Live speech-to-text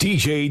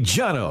DJ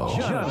Jono.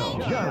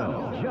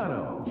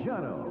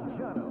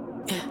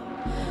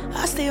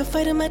 I stay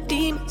fighting my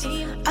demons.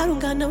 I don't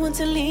got no one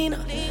to lean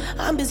on.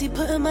 I'm busy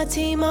putting my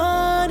team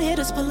on.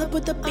 Haters pull up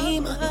with the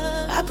beamer.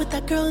 I put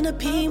that girl in a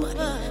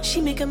P1.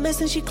 She make a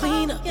mess and she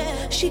clean up.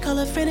 She call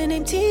her friend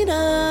named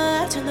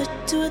Tina. I turn the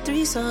to a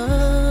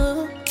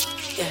threesome.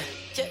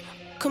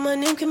 Come on,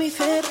 name can be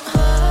fed.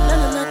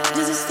 None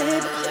this is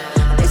stable.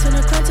 They turn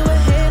a clown to a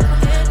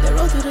hater. They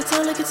roll through the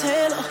town like it's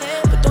Halo.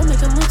 But don't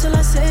make a move till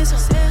I say so.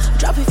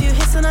 Drop a few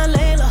hits and I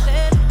lay low.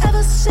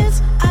 Ever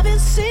since I've been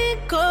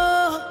single,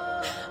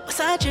 my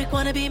side chick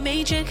wanna be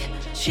magic.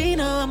 She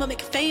know I'ma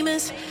make it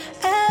famous.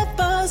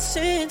 Ever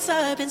since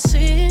I've been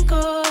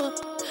single,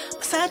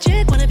 my side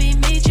chick wanna be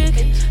magic.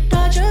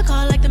 Dodge a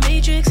call like the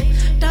Matrix.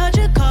 Dodge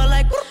a call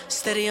like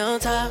steady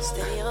on top.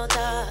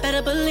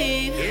 Better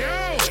believe.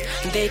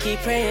 They keep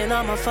praying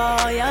I'ma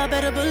fall. Y'all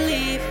better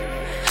believe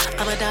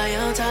I'ma die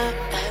on top.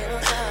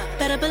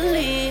 Better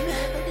believe.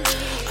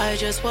 I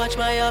just watch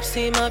my ops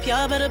team up.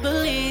 Y'all better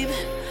believe.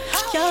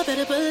 Y'all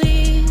better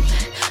believe.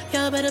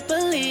 Y'all better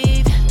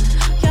believe.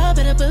 Y'all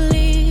better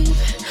believe.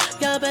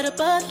 Y'all better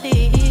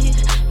believe.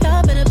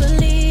 Y'all better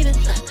believe it.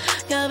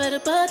 Y'all better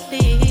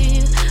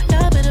believe.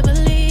 Y'all better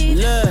believe.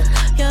 Look.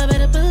 Y'all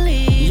better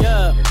believe.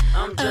 Yeah.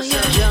 I'm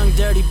just young,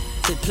 dirty,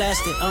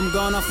 plastic. I'm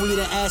going off weed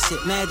and acid,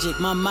 magic.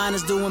 My mind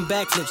is doing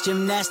backflips,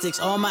 gymnastics.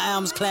 All my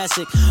albums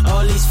classic.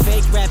 All these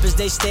fake rappers,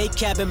 they stay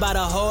capping about a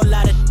whole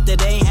lot of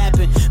that ain't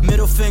happen.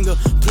 Middle finger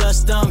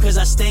plus thumb, cause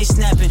I stay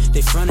snapping.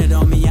 They fronted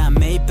on me, I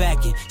made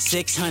back it.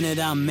 600,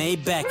 I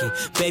made back it.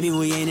 Baby,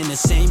 we ain't in the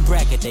same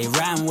bracket. They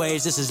riding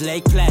waves, this is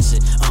Lake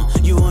Placid.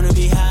 You wanna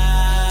be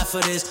high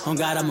for this? On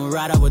God, I'm a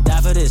ride, I would die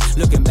for this.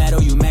 Looking bad,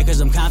 oh, you mad cause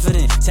I'm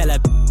confident. Tell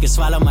that can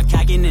swallow my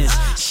cockiness.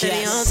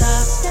 Steady on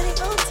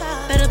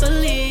top, better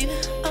believe.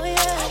 Oh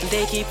yeah.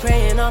 They keep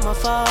praying I'ma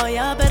fall.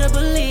 Y'all better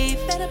believe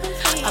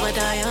I'ma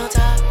die on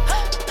top.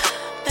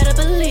 Better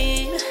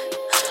believe.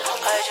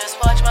 I just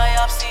watch my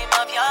ops team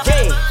up. Y'all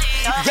better believe.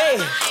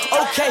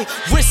 Yeah, okay,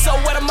 wrist so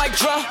wet I might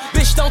drown.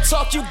 Bitch, don't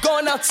talk, you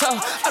going out town.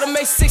 I done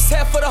made 6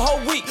 half for the whole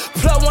week.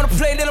 Plug wanna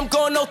play, then I'm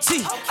going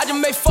OT. I just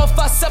made 4,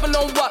 5, 7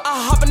 on what?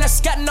 I hop in that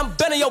scat and I'm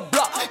bending your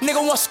block.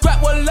 Nigga want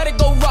scrap, well let it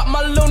go rock.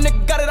 My little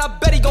nigga got it, I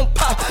bet he gon'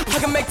 pop. I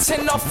can make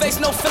 10 off face,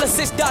 no filler,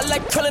 6 dot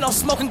like Krillin, I'm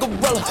smoking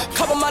gorilla.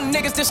 Couple my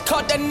niggas just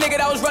caught that nigga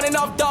that was running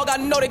off dog, I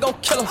know they gon'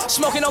 kill him.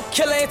 Smoking no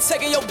killer and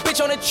taking your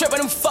bitch on a trip and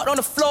them fucked on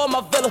the floor of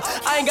my villa.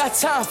 I ain't got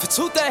time for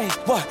 2 things.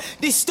 What?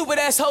 These stupid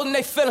ass holding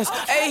they feelings.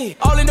 Ayy,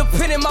 all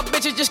independent, my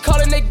bitches just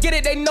callin', they get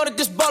it, they know that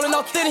this ballin'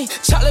 authentic.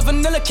 Chocolate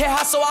vanilla can't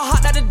hot, so I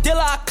hopped out the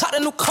dealer. I caught a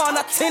new car and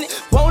I tinted.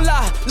 Won't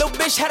lie, little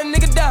bitch had a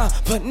nigga down,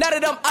 but now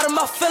that I'm out of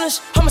my feelings,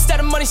 I'ma stack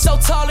the money so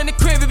tall in the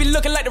crib, it be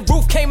looking like the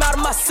roof came out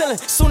of my ceiling.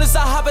 Soon as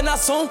I hop in, I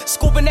zoom,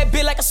 scooping that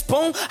bitch like a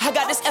spoon. I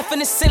got this F in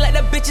the sin like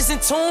that bitch is in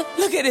tune.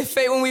 Look at it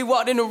fade when we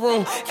walked in the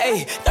room.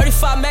 Ayy,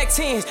 35 Mac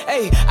 10s.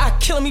 Ayy, I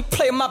killin' me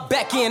playing my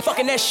back end.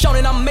 Fucking that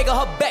Shonen, I'm making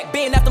her back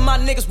bend. After my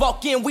niggas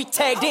walk in, we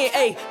tagged in.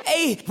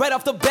 Ayy, right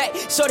off the bat,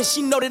 so that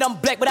she know that I'm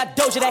black, but I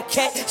doja that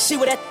cat. She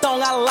with that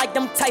thong, I like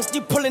them tights.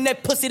 You pulling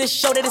that pussy to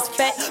show that it's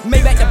fat.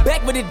 Made back to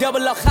back with the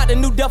double up, hot the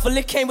new duffel.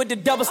 It came with the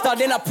double star.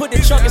 Then I put the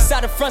trunk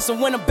inside the front, so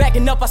when I'm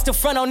backing up, I still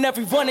front on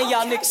every one of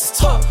y'all niggas.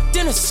 Talk,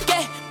 dinner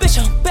scat, bitch,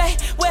 I'm back.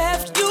 Where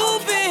have you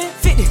been?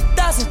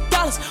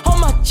 $50,000 on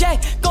my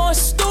jack, going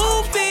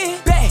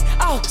stupid. Back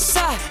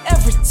outside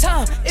every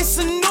time, it's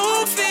a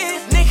new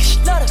fit.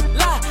 Niggas love to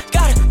lie,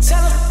 gotta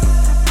tell them.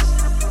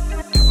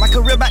 My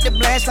career about to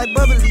blast like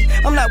bubbly.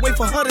 I'm not waiting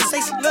for her to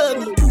say she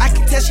love me. I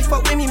can tell she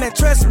fuck with me, man,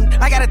 trust me.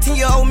 I got a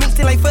 10-year-old me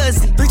still like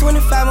fuzzy.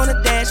 325 on the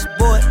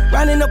dashboard,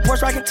 riding the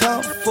Porsche, rockin'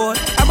 Tom Ford.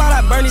 I bought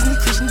out Bernie's new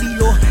Christian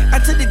Dior. I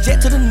took the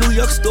jet to the New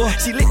York store.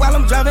 She lit while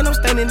I'm driving, I'm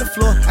standing the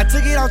floor. I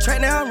took it off track,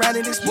 now I'm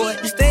riding this boy.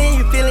 You stay in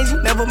your feelings, you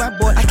never my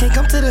boy. I can't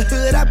come to the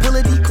hood, I pull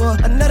a decoy.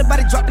 Another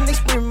body dropping, they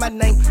screaming my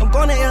name. I'm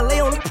going to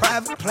LA on a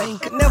private plane.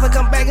 Could never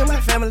come back and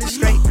my family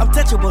straight. I'm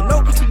touchable,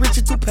 no, I'm too rich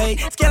or too paid.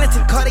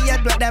 Skeleton,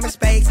 cardiac, black diamond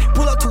spades.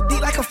 Pull up too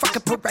deep like a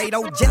fucking parade.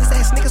 Oh, jealous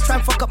ass niggas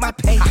tryna fuck up my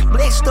pay.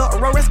 Black star,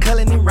 Aurora's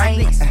culling in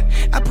rain.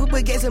 I put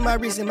baguettes in my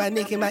wrist and my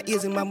neck and my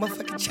ears and my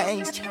motherfucking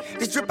chains.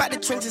 This drip out the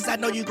trenches, I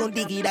know you gon'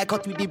 dig it. I go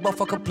through the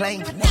motherfucking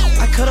plane.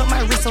 I cut up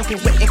my wrist soaking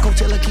wet and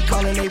Coachella keep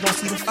calling, they won't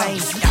see the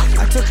fame.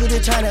 I took her to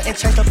China and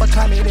changed up her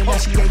climate and now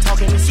she ain't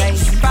talking the same.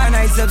 5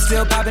 nights up,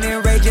 still popping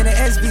and raging. The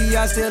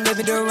SVR still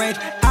living the range.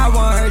 I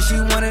want her, she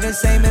wanted the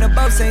same. And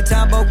above same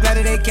time, both glad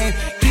that they came.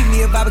 Keep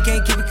me a vibe,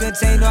 can't keep it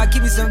contained. No, I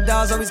keep me some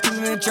dolls, always keep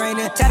them in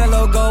training. Tat a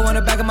logo on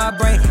the back of my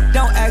brain.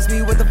 Don't ask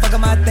me what the fuck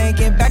am I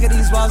thinking. Back of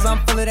these walls, I'm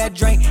full of that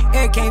drink.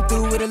 Air came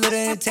through with a little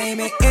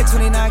entertainment. Air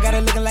 29 got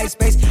her looking like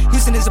space.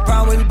 Houston is a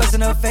problem where we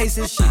busting her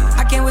faces. Shit.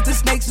 I came with the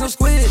snakes, no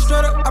squid.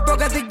 Straight up, I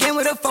broke out the game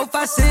with a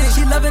 4-5-6.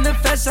 She loving the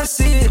flesh, I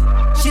see it.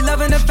 She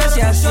loving the flesh,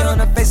 yeah, I see it on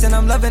her face. And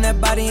I'm loving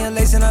that body and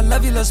lace. And I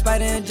love you, little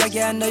spider and jack.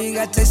 Yeah, I know you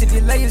got taste. If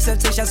you love yourself,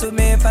 take shots with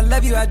me. If I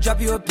love you, I drop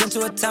you a pin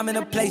to a time and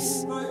a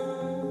place.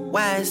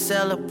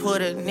 YSL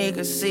put a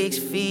nigga 6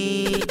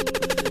 feet.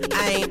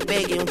 I ain't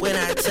begging when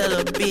I tell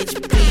a bitch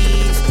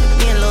please.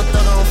 Me and Lil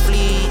Thug on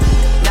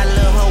fleek. Got a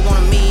little hoe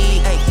wanna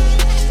meet. Ay.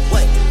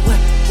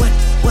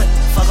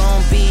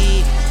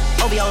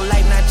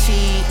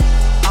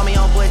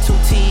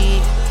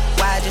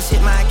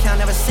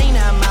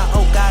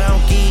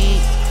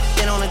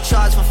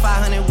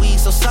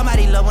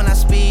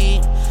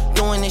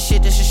 doing this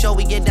shit just to show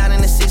we get down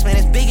in the six, man,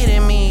 it's bigger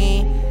than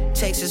me.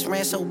 Texas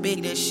ran so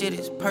big, that shit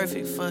is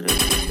perfect for the.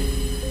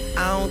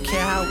 I don't care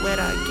how wet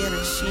I get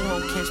her, she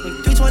won't catch me.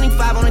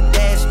 325 on the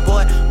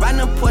dashboard,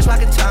 riding a Porsche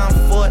like a Tom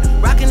Ford,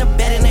 rocking the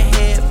bed in the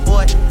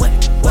headboard. What?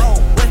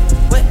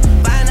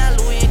 Buying out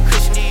Louis and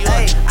Christian Dior.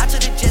 Ay. I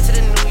took the jet to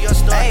the New York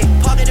store. Ay.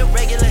 Park at the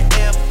regular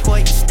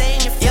airport. You stay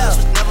in your feelings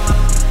was never my.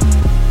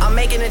 I'm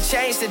making a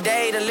change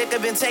today. The liquor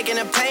been taking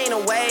the pain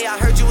away. I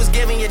heard you was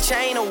giving your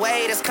chain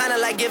away. That's kinda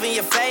like giving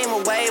your fame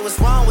away. What's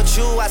wrong with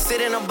you? I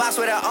sit in a box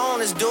where the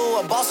owners do.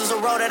 A boss is a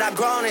role that I've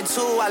grown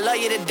into. I love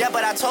you to death,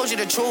 but I told you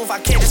the truth. I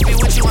can't just be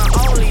with you, I'm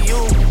only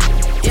you.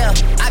 Yeah,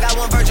 I got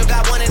one Virgil,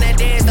 got one, and that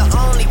day is the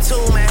only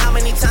two, man. How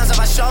many times have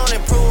I shown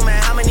and proved,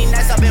 man? How many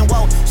nights I've been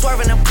woke,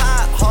 swerving the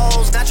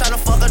potholes, not trying to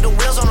fuck up the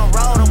wheels on the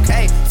road,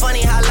 okay?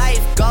 Funny how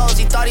life goes,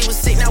 he thought he was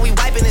sick, now we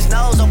wiping his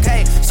nose,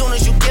 okay? Soon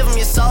as you give him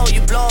your soul,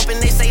 you blow up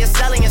and they say you're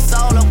selling your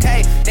soul,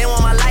 okay? They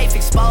want my life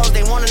exposed,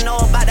 they wanna know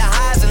about the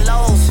highs and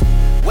lows.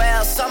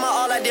 Well, summer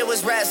all I did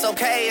was rest,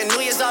 okay? And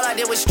New Year's all I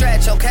did was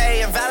stretch,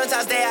 okay? And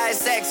Valentine's Day I had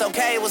sex,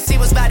 okay? We'll see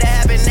what's about to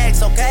happen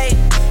next, okay?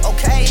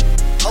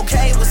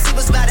 Okay, we'll see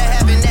what's about to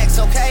happen next,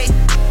 okay?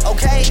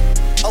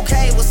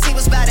 Okay, we'll see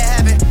what's about to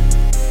happen.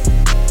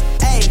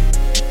 Hey,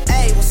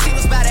 we'll see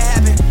what's about to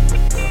happen.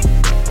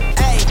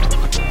 Hey,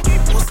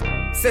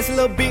 sexy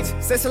little bitch,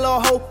 sexy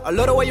little hoe. I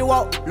love the way you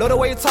walk, love the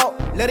way you talk.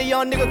 Let a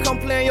young nigga come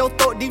play in your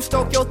throat, deep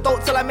stroke your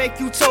throat till I make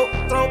you choke.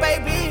 Throw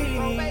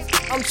babies,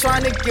 I'm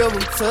trying to give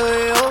them to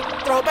you.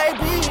 Throw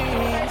babies,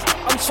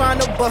 I'm trying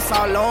to bust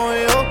all on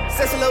you.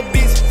 Sexy little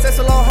bitch,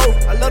 sexy little hoe.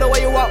 I love the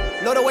way you walk,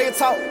 love the way you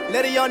talk.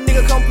 Let a young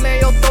nigga come play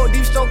in your throat,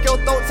 deep stroke your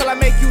throat till I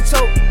make you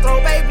choke.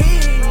 Throw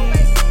babies,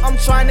 I'm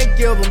trying to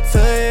give them to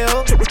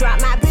you.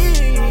 Drop my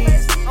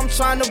beats, I'm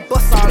trying to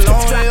bust all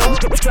on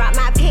you. Drop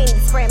my pants,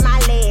 spread my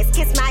legs,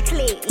 kiss my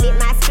clit, lit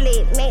my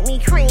split, make me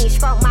cringe,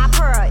 fuck my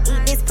pearl,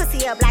 eat this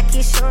pussy up like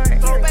it's short.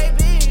 Throw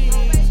babies,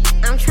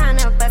 I'm trying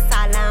to bust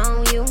all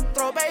on you.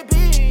 throw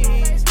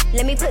babies,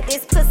 Let me put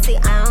this pussy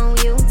on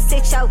you.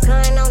 Sit your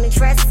gun on the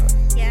dresser,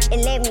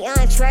 and let me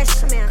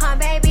undress you. Come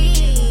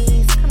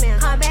baby,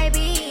 come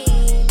baby.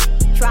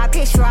 Drop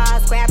his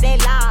straws, grab that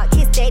log,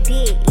 kiss that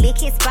dick, lick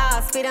his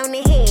balls, spit on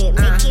the head,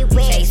 make it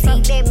wet,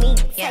 fuck that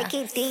meat, take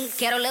it deep.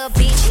 Ghetto little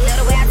bitch, love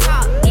the way I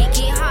talk. It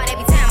get hard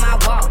every time I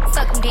walk.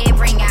 Suck him dead,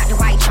 bring out the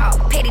white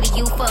chalk. Petty to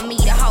you for me,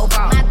 the whole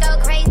ball. My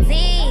throat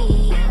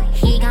crazy,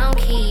 he gon'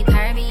 keep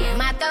hurting.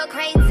 My throat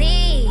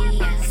crazy,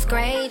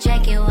 gray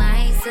jacket,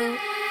 white suit.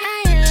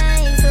 I ain't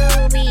lying to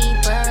be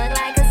bugged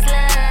like a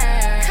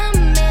slug.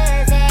 Come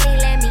here, daddy,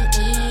 let me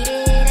eat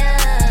it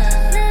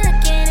up.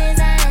 Look in his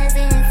eyes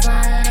and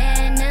swallow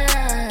that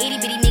nut. Itty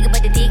bitty nigga,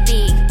 but the dick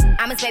big.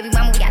 I'm his baby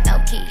mama, we got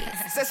dope kids.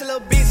 sexy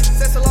little bitch,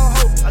 sexy little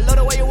hoe. I love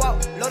the way you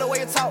walk, love the way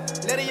you talk.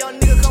 Let a young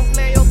nigga come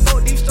play in your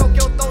throat, deep stroke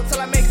your throat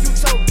till I make you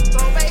choke.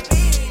 Throw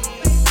babies,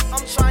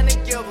 I'm trying to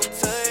give them to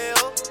you.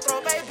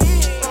 Throw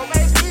babies, throw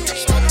babies.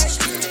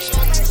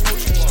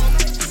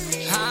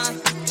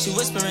 She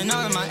whispering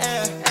all in my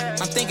ear.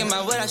 I'm thinking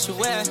about what I should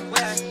wear.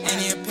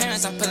 Any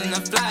appearance, I'm pulling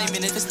up fly,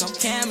 even if it's no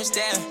cameras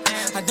there.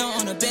 I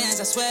don't own a Benz,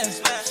 I swear.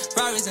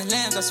 Rarries and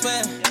lambs, I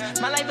swear.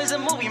 My life is a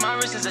movie, my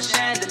wrist is a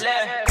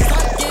chandelier.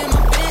 Stop getting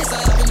my Benz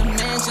up in the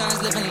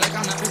mansions, living like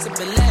I'm not Prince of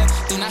Bel-Air.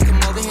 Do not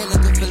come over here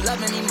looking for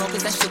love anymore,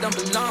 cause that shit don't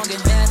belong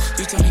in here.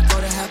 You told me go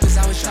to hell cause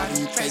I was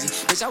driving you crazy.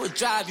 Bitch, I would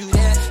drive you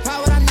there.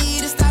 Why would I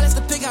need a stylist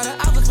to pick out an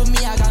outfit for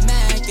me? I got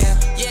mad,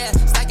 yeah.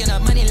 Stacking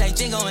up money like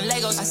Jingo and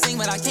Legos. I sing,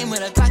 but I came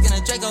with a clock and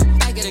a Draco.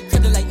 I get a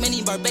crypto like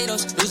mini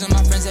Barbados. Losing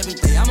my friends every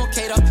day, I'm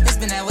okay though. It's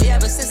been that way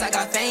ever since I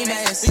got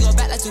famous. We go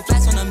back like two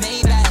flats on the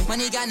Maybach.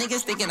 Money got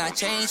niggas thinking I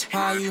changed.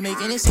 Why are you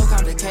making it so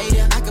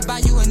complicated? I could buy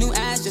you a new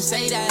ass, just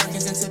say that.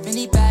 Kins and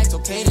Tiffany bags,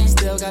 okay then.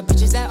 Still got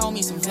bitches that owe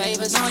me some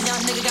favors. Knowing y'all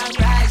nigga got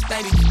rags,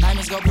 baby.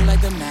 Diamonds go blue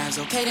like the Mavs,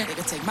 okay then. They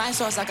can take my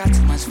sauce, I got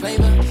too much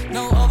flavor.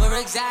 No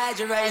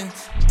over-exaggerating,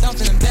 don't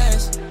feel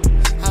embarrassed.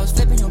 I was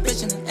flipping your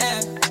bitch in the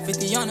air,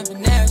 50 on the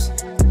Veneers.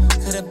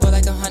 Could've bought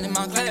like 100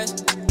 Montclairs.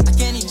 I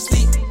can't even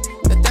sleep,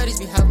 the 30s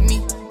be helping me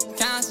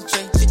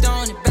concentrate. She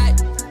throwing it back,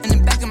 in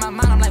the back of my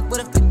mind I'm like,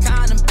 what if the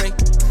condom break?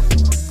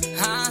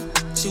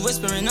 She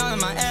whispering all in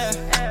my ear.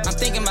 I'm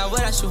thinking about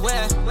what I should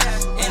wear.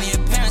 Any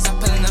appearance, I'm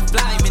pulling up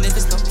fly, even if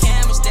it's no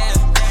cameras there.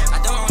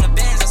 I don't own a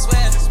Benz, I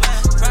swear.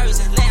 Rarries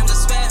and lambs, I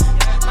swear.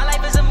 My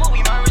life is a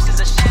movie, my wrist is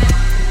a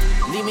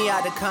sham. Leave me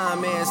out the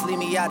comments, leave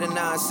me out of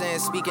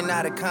nonsense. Speaking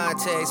out of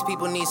context,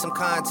 people need some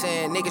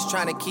content. Niggas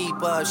trying to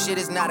keep up, shit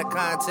is not a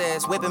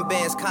contest. Whipping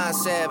bands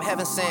concept,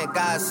 heaven sent,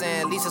 God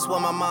sent. At least that's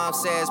what my mom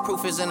says,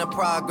 proof is in the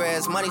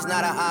progress. Money's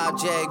not an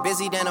object,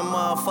 busy than a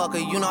motherfucker.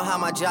 You know how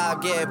my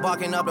job get,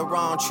 barking up the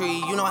wrong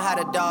tree. You know how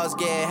the dogs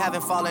get,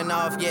 haven't fallen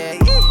off yet.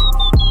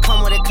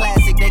 Come with a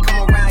classic, they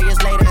come around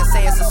years later and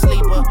say it's a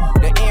sleeper.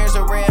 The ears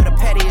are real, the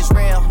petty is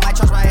real. Might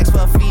charge my ex for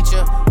a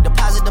feature.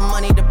 Deposit the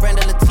money to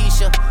Brenda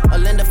Leticia or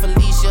Linda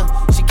Felicia.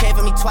 She came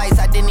for me twice,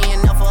 I didn't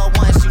even know for her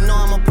once. You know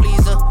I'm a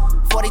pleaser.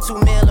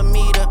 42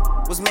 millimeter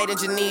was made in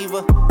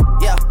Geneva.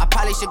 Yeah, I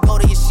probably should go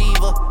to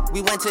Yeshiva.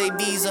 We went to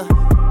Ibiza.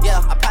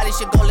 Yeah, I probably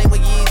should go link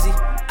with Yeezy.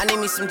 I need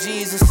me some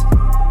Jesus.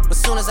 But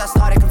soon as I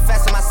started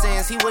confessing my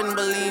sins, he wouldn't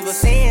believe us.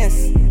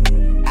 Sins,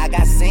 I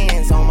got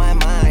sins on my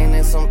mind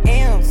and some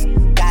M's.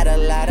 Got a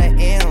lot of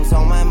M's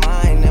on my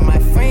mind and my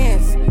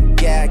friends.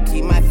 Yeah, I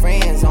keep my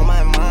friends on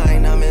my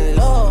mind. I'm in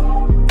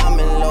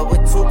love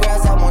with 2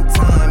 girls at one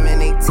time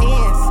and they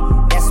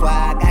 10s. That's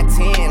why I got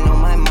 10 on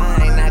my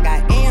mind. I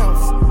got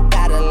M's,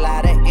 got a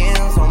lot of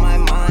M's on my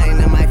mind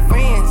and my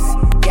friends.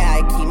 Yeah,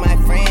 I keep my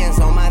friends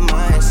on my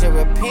mind. Should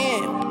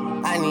repent.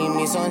 I need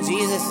me some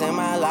Jesus in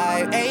my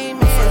life. Amen.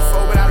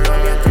 But I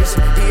love me a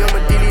threesome. DM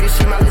a dilly, this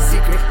shit my little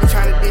secret. You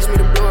tryna dish me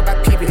to blow up, I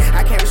peep it.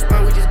 I can't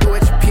respond, we just go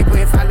at your people.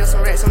 If I left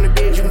some rats on the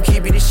bed, you can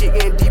keep it. This shit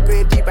getting deeper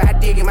and deeper. I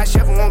dig it. My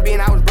chef won't be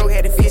and I was broke,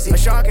 had to fix it. A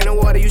shark in the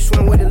water, you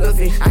swim with a little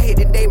fish. I hit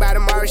the day by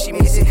tomorrow, she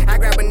miss it. I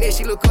grab her neck,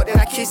 she look up, then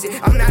I kiss it.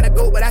 I'm not a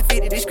goat, but I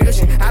fit the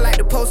description. I like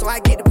the post, so I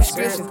get the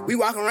prescription. We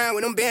walk around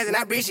with them bands and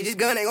I breach it. This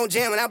gun ain't gon'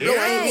 jam and I blow,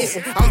 I ain't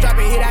missing. I'm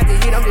dropping hit after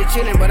hit, I'm just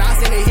chillin'. But I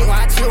send a hit while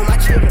I chill with my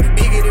children.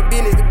 Bigger the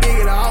business, the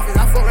bigger the office.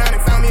 I fuck around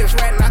and found me a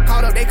shred and I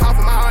caught up. They call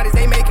for my artists,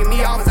 they making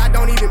me offers. I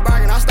don't even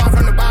bargain, I start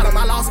from the bottom.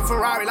 I lost a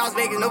Ferrari, Las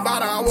Vegas,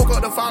 Nevada. I woke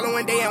up the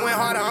following day and went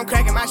harder. I'm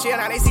cracking my shit,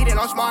 now they see that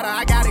I'm smarter.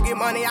 I gotta get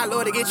money, I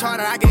love to get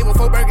charter. I gave her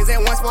 4 burgers at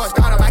once for a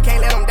startup. I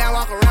can't let them down,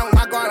 walk around with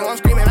my guard. I'm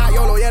screaming out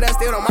YOLO, yeah, that's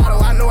still the motto.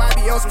 I know I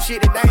be on some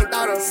shit that they ain't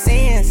thought of.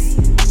 Sins,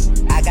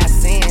 I got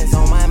sins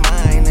on my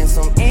mind and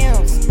some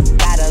M's.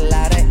 Got a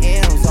lot of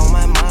M's on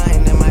my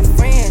mind and my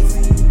friends.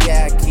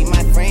 Yeah, I keep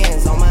my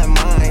friends on my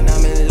mind.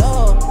 I'm in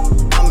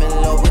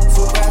love with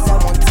 2 girls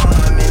at one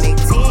time and they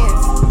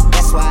 10s.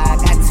 That's why I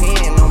got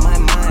 10 on my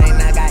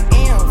mind. I got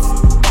M's,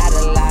 got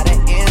a lot of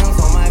M's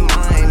on my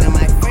mind and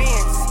my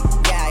friends.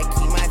 Yeah, I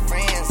keep my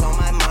friends on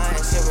my mind.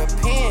 Should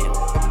repent.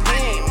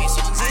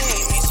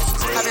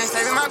 I've been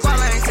saving my guap,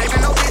 I ain't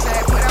saving no bitch. I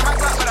had put out my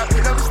guap, but I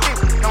picked up a stick.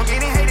 Don't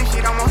get in hating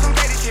shit, I'm on some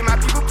gated shit. My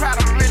people proud,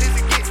 I'm real as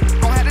it gets.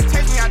 Don't have to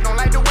take me, I don't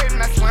like to wait,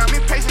 and I swear I'm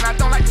impatient, I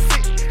don't like to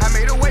sit. I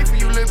made a way for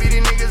you little bitty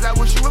niggas, I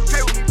wish you would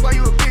play with me, boy,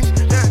 you a bitch.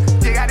 Yeah,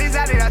 dig out this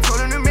outlet, I told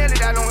him to mail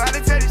it, I don't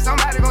gotta tell it,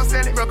 somebody gon'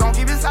 sell it. Bro, gon'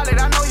 keep it solid,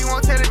 I know you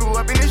won't tell it. Grew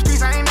up in the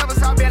streets, I ain't never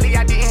saw belly,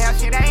 I didn't have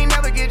shit, I ain't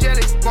never get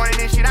jealous. Born in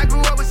this shit, I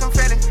grew up with some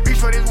fellas. Reach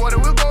for this water,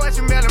 we'll go at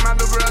your melon. My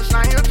little bro,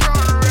 slime, he'll throw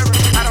in the river.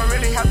 I don't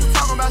really have to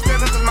talk about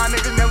stepping, cause my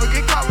niggas never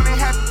get caught when it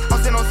happen. I'm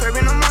still no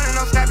serving, I'm running,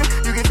 I'm snapping.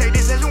 You can take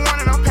this as you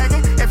want and I'm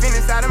packing. F in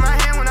inside of my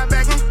hand when I'm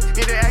backing.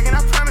 Get the acting,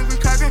 I promise we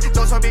clapping.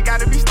 Those hope it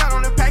gotta be stuck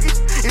on the package.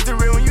 It's the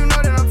real when you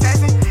know that I'm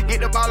passing. Get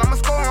the ball, I'ma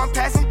score, I'm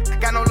passing.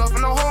 Got no love for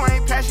no hoe, I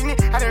ain't passionate.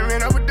 I done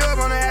ran up a dub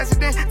on an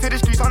accident. To the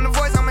streets on the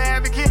voice, I'm an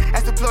advocate.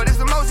 As the plug, this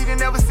the most you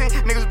done never seen.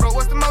 Niggas broke,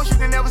 what's the most you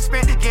done never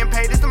spent? Getting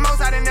paid, this the most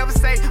I done never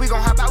say. We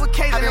gon' hop out with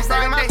K's. I been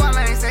saving my guap,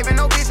 I ain't saving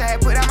no bitch. I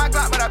had put out my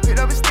Glock, but I picked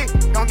up a stick.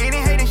 Don't get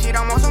in hating shit,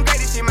 I'm on some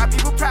gated shit. My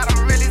people proud,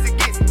 I'm real as it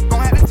gets.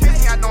 Don't have to tell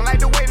me, I don't like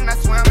to wait, and I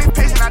swear I'm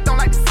impatient, I don't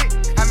like to sit.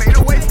 I made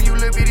a way for you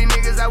little bitty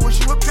niggas, I wish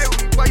you would play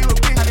with me, boy, you a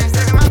bitch. I been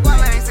saving my guap,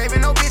 I ain't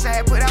saving no bitch.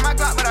 I had put out my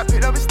Glock, but I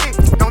picked up a stick.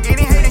 Don't get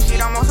in hating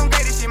shit, I'm on some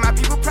gated shit. My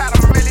people proud,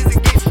 I'm real as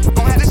it gets.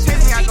 Don't have to tell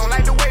me, I don't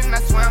like to wait, and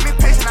I swear I'm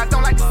impatient, I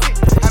don't like to sit.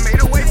 I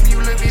made a way for you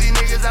little bitty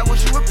niggas, I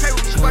wish you would play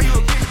with me, boy, you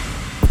a bitch.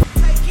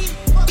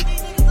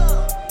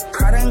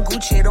 Prada and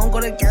Gucci don't go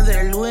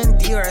together. Louis and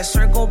Dior, I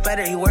swear go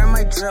better. He wear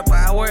my drip, but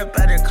I wear it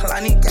better.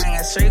 Kalani gang,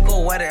 I swear you go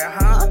wetter,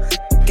 huh?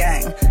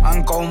 Gang,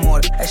 on go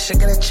mode. I should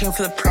get a chain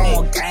for the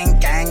promo. Gang,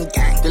 gang,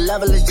 gang. The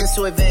level is just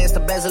too advanced. The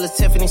bezel is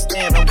Tiffany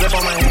stamp. No grip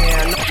on my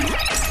hand.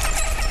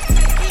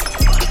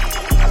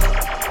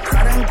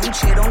 Prada and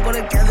Gucci don't go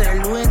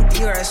together. Louis and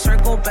Dior, I swear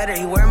go better.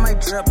 He wear my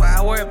drip, but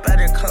I wear it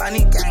better.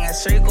 Kalani gang, I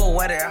swear you go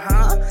wetter,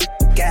 huh?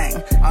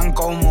 Gang, on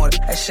go mode.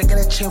 I should get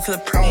a chain for the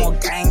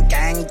promo. Gang,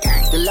 gang,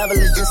 gang. The level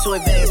is just too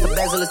advanced. The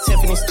bezel is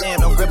Tiffany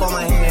stamp. No grip on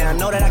my hand. I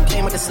know that I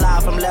came with the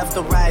slide from left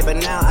to right, but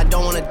now I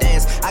don't wanna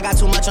dance. I got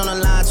too much on the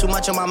line, too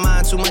much on my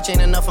mind, too much ain't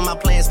enough of my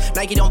plans.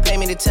 Nike don't pay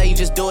me to tell you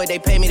just do it. They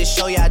pay me to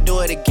show you I do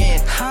it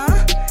again.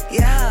 Huh?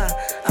 Yeah,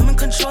 I'm in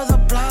control of the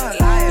block.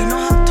 You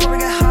know how Tori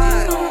get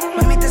hot.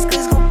 Let me this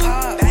glaze go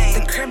pop.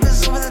 The crib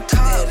is over the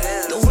top.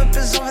 The whip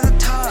is over the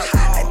top.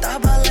 I thought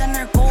about letting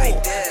her go,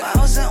 but I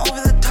wasn't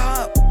over the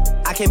top.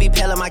 I can't be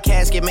pale in my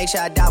casket, make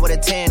sure I die with a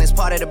 10. It's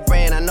part of the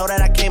brand. I know that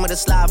I came with a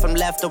slide from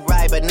left to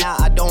right, but now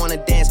I don't wanna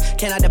dance.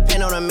 Can I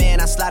depend on a man?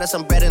 I slide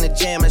some bread in the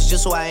jam. That's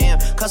just who I am.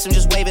 Custom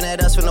just waving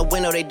at us from the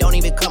window. They don't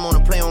even come on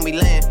the plane when we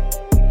land.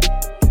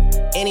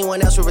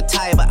 Anyone else would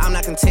retire, but I'm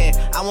not content.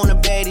 I wanna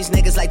bury these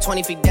niggas like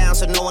 20 feet down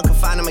so no one can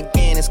find them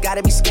again. It's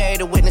gotta be scary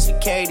to witness me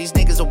carry these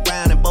niggas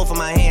around in both of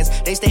my hands.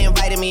 They stay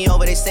inviting me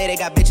over, they say they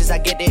got bitches, I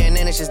get there and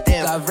then it's just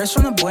them. Got rich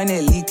from the boy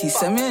named Elite, he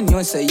sent me a new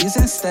and said use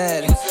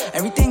instead.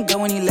 Everything good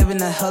when you live in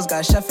the hills,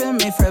 got chef and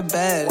made for a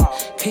bed.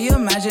 Can you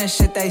imagine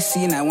shit that I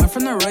seen? I went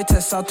from the road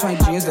to South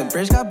 20 dreams, the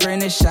bridge got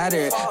burned and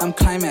shattered. I'm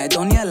climbing, I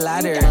don't need a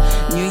ladder.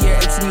 New year,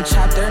 it's a new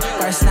chapter,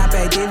 got a snapper,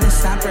 I gave the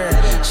snapper.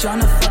 She on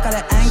the fuck out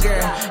of anger.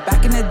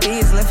 Back in the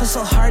days, life was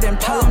so hard and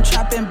Pelham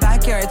trapping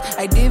backyards.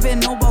 I didn't even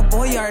know about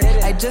Goyard.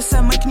 I just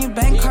said Mike new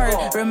bank card.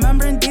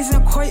 Remembering days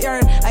in the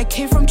courtyard. I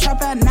came from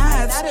trap at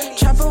Nats.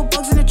 Trap with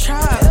bugs in the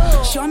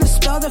trap. She wanna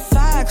spell the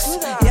facts.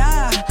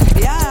 Yeah,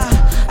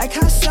 yeah. I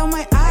can't sell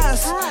my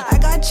ass. I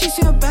got cheese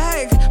in a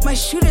bag. My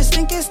shooters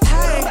think it's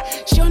tag.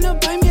 She wanna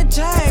buy me a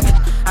jag.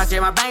 I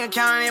said my bank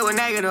account and it was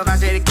negative. I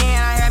said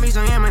again, I had me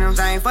some M&M's.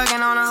 I ain't fucking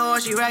on a hoe,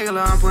 she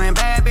regular. I'm putting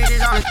bad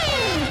bitches on the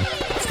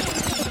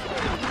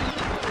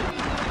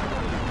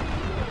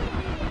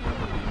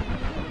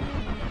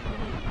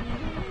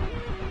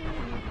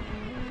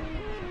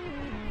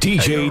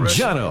DJ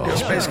Jono.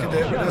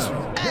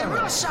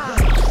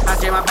 I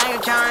said my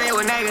bank account and it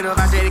was negative.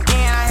 I said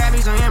again, I had me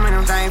some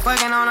M&M's. I ain't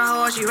fucking on a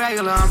hoe, she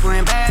regular. I'm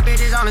putting bad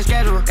bitches on the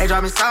schedule. They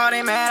dropping salt,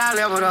 they mad, I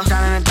leveled up.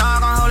 Shot in the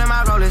dark, I'm holding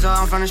my rollers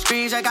up. I'm from the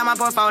streets, check out my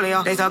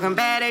portfolio. They talking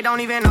bad, they don't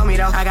even know me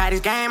though. I got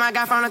this game, I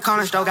got from the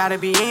corner store. Gotta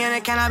be in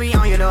it, can I be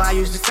on you though? I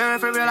used to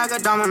serve for real like a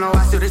domino.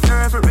 I still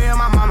serve for real,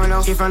 my mama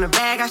knows. Get from the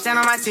bag, I stand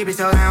on my tippy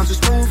toes. Down too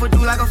smooth for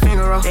do like a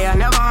finger roll. They'll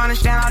never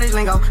understand all this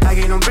lingo. I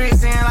get them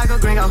bricks in like a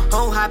gringo.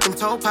 Hoe hopping,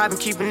 toe popping,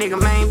 keep a nigga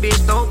main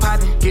bitch, toe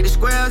popping. Get the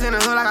squares in the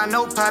hood like I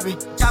know popping.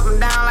 Chop them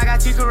down like I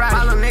teach karate.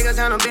 My little niggas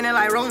handle business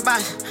like roast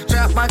box.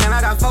 Trap bunkin',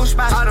 I got 4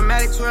 spots.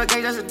 Automatic 12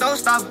 gauge, that's a dope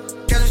stopper.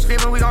 Catch us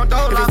slippin', we gon'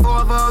 throw it. If it's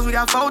 4 of us, we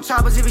got 4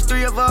 choppers. If it's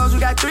 3 of us, we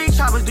got 3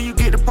 choppers. Do you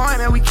get the point,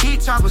 man? We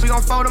keep choppers. We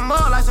gon' fold them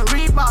up like some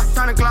Reeboks.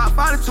 Turn the Glock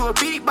 5 to a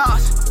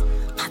beatbox.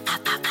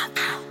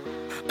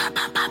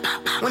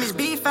 When this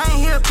beef ain't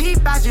here,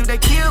 peep out you. They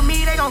kill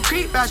me, they gon'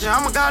 creep out you.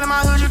 I'm a god in my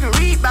hood, you can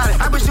read about it.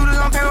 I put shooters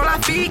on payroll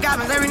like feed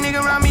goblins. Every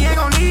nigga around me ain't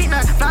gon' need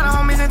nothing. Fly the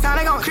homies in town,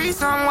 they gon' crease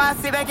some. Why I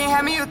sit back and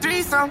have me a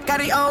threesome? Got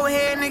these old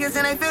head niggas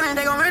and they feelin',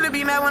 they gon' really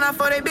be mad when I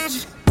fuck they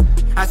bitches.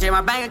 I said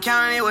my bank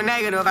account and it was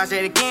negative. I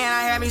said again,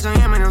 I had me some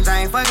M&M's.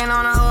 I ain't fucking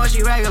on a hoe,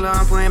 she regular.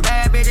 I'm putting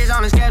bad bitches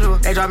on the schedule.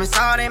 They dropping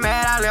salt, they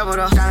mad, I leveled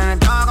up. Shot in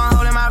the dark, I'm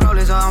holding my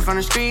rollers up. I'm from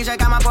the streets,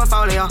 check out my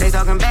portfolio. They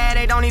talking bad,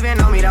 they don't even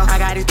know me though. I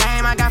got this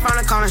game, I got from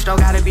the corner store.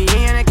 Gotta be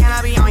in it, can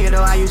I be on you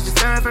though? I used to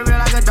serve for real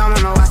like a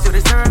domino. I still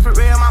serve for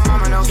real, my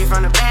mama knows. Get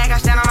from the bag, I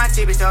stand on my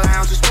tippy toes.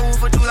 Down too smooth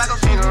for do like a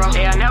finger roll.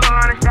 They'll never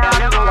understand,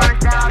 never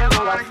understand,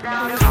 never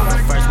understand. Call my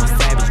first one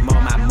savage,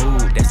 more my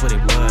mood, that's what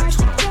it was.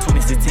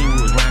 2016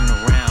 we was running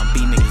around,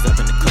 beat niggas up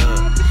in the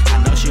club.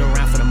 I know she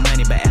around for the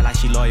money, but act like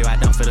she loyal, I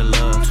don't for the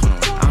love.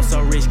 I'm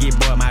so rich, get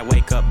bored, might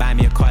wake up, buy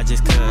me a car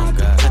just cuz.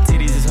 Her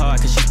titties is hard,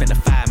 cause she spent the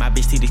 5, my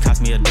bitch titties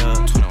cost me a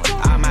dub.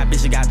 All my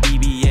bitches got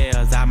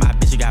BBLs, all my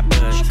bitches got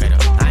buzz.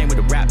 I ain't with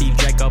the rap beef,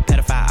 Draco,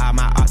 pedophile, all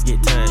my ops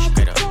get touched.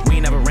 We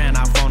ain't never ran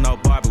off on no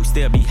bar, but we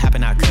still be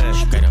hopping out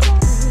cuss.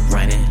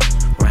 Running,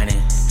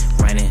 running,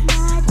 running,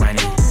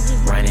 running,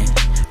 running,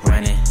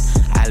 running.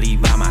 I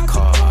leave all my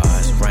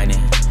cars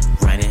running,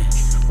 running,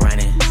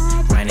 running,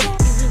 running,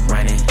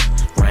 running,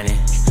 running.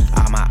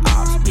 All my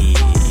ops be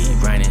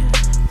running,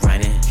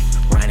 running,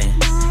 running,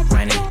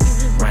 running,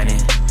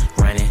 running,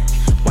 running.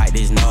 Wipe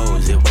his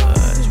nose, it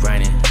was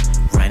running,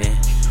 running,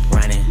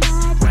 running,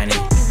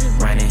 running,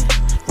 running,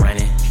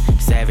 running.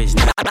 Savage.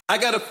 I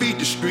gotta feed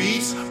the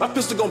streets, my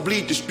pistol gon'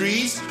 bleed the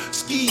streets.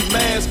 Ski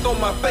mask on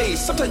my face,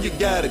 sometimes you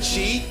gotta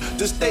cheat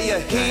to stay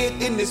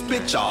ahead in this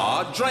bitch.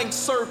 Drink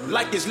surf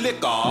like it's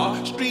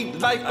liquor. Street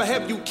life, I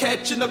have you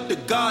catching up to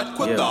God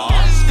quicker.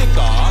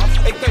 Sticker,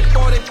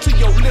 AK-40 to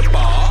your lip.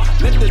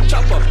 Let the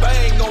chopper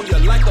bang on you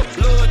like a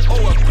blood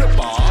or a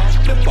cripper.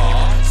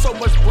 Flipper, so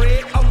much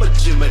bread, I'm a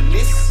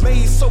gymnast.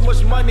 Made so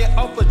much money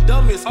off of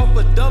dummies, off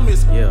of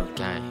dummies. Yeah,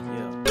 gang,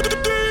 yeah.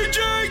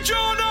 DJ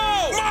Jono!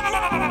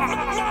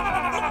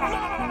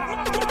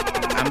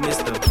 I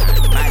missed the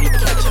body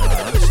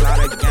catcher,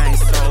 slaughter gang,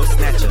 soul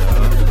snatcher.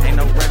 Ain't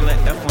no regular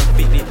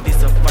F-150,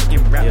 this a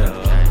fucking rapper.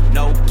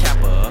 No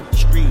capper,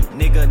 street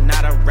nigga,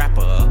 not a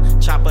rapper.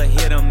 Chopper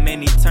hit him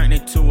and he turned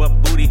into a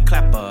booty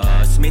clapper.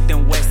 Smith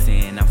 &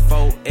 Wesson, I'm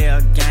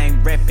 4L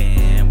gang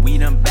reppin'. We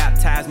done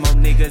baptized more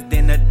niggas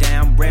than a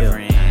damn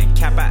reverend.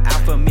 Kappa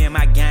Alpha, me and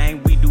my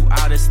gang, we do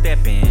all the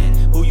steppin'.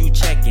 Who you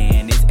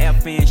checkin'? It's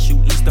FN,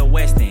 shoot east or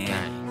west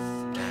end.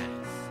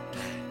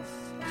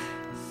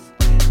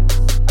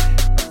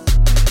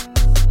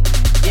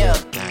 Yeah,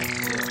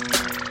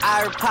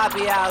 I heard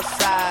Poppy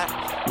outside,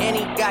 and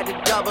he got the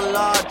double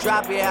R,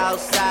 drop it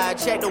outside.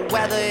 Check the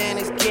weather and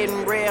it's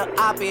getting real,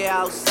 oppy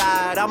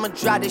outside. I'ma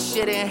drop this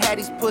shit and have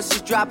these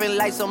pussies dropping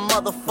like some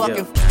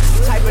motherfucking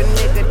type of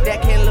nigga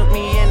that can't look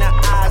me in the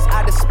eyes.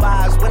 I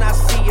despise when I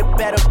see you,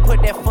 better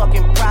put that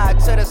fucking pride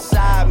to the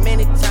side.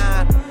 Many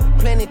times,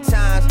 plenty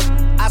times,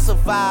 I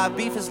survive,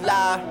 beef is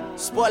live.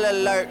 Spoiler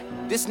alert,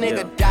 this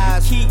nigga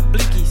dies. Keep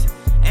blickies.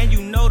 And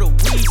you know the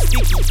weed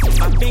sticky,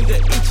 my finger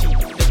itchy,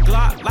 the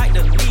Glock like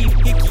the leaf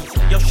hickeys.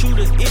 Your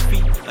shooter's iffy,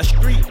 a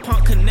street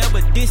punk can never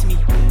diss me.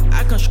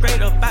 I come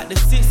straight up out the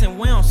 6 and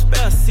we don't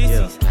spell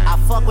sissies. I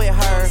fuck with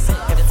her,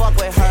 and fuck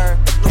with her,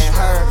 and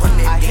her.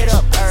 I hit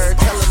up her,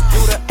 tell him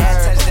do the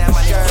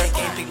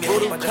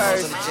voodoo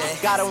curse,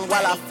 got him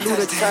while I flew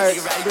the turd.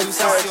 It's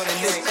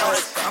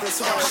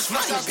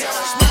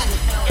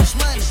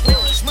money,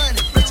 it's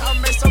money, bitch, I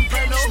made some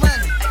brand new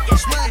money.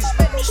 It's money,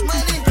 it's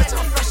money, bitch,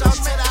 I'm fresh, I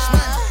made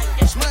money.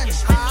 It's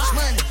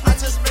money, I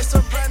just made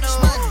some brand new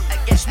money.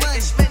 It's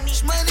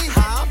money,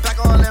 I'm back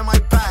all in my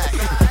bag.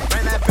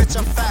 Ran that bitch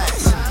up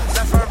fast.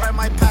 Left her in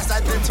my past, I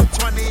did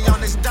 220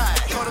 on this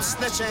diet. Told him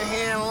snitching,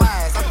 he ain't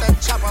last. Up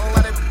that chopper,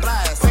 let it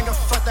blast. Finger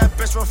fuck that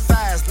bitch bitch real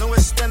fast. New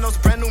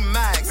extendos, brand new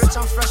mags. Bitch,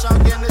 I'm fresh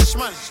out getting this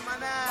money.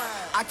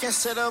 I can't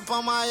sit up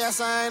on my ass,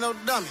 I ain't no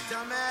dummy.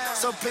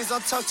 So please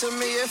don't talk to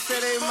me if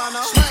it ain't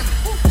mono.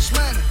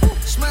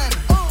 Shmoney.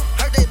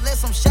 Heard they let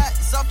some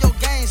shots off your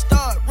game,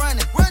 start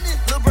running.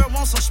 Lil' bro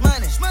want some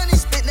shmoney.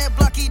 Spit that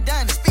block, he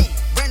done it.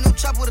 Brand new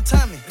chop with a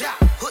tummy.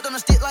 Hooked on a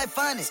stick like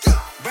funny.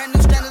 Brand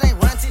new standard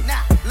ain't runty.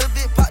 Lil'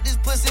 bit pop this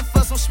pussy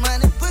for some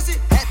shmoney.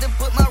 Had to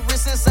put my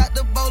wrist inside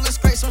the bowl and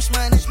scrape some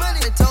shmoney.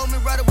 They told me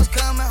Ryder was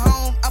coming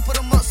home, I put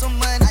him up some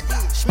money.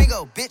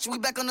 Schmigo, bitch, we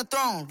back on the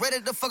throne, ready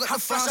to fuck up the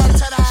front.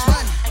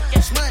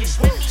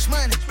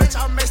 Shmoney, bitch,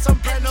 I made some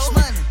brand new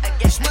shmoney.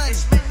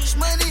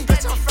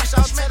 Bitch, I'm fresh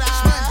out to the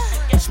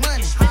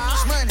shmoney,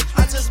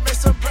 I just made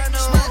some brand new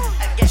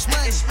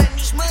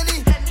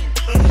shmoney.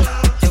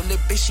 Yo, lil'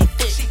 bitch, she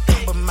thick,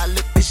 but my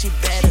lil' bitch, she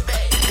better.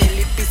 That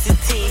lil' bitch is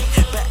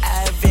 10, but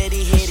I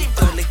already hit it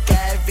though. Look,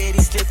 I already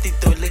slipped it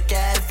though. Look,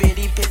 I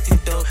already pissed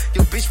it though.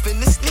 Yo, bitch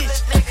finna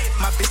snitch.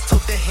 My bitch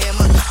took the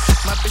hammer.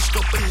 My bitch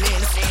go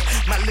bananas.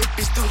 My lil'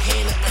 bitch do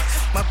Hannah.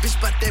 My bitch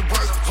bout that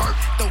work.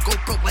 Don't go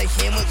broke like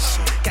hammer.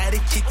 Gotta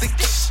keep the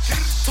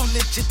too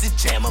legit to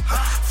jam up.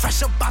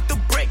 Fresh up out the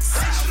bricks.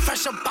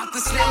 Fresh up out the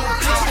slam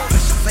up.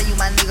 Say you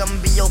my nigga, I'ma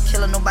be your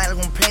killer. Nobody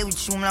gon' play with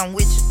you when I'm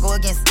with you. Go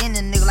against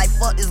any nigga like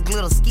fuck this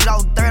glitter. Skeet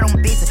all dirt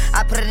on bitches.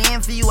 I put it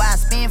in for you, I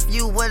spin for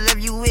you. Whatever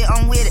you with,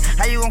 I'm with it.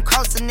 How you gon'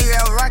 cost a nigga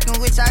out rockin'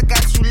 with you? I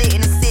got you lit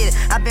in the city.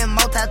 I been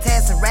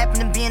multitasking,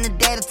 rapping and being the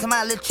daddy to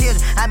my little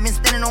children. I been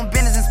spending on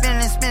business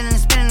and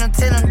spending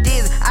until I'm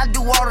dizzy. I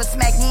do all the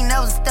smack, you ain't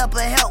never step or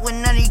help with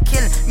none of you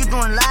killing. You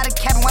doing a lot of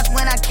capping, watch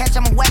when I catch,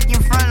 I'ma whack you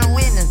in front of the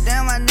witness.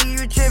 Damn, I knew you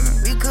were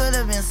tripping. We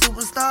could've been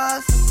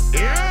superstars.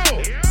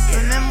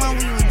 Remember when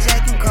we were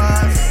jacking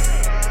cars?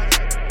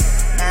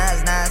 Now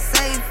it's not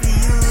safe for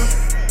you.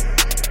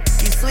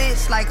 You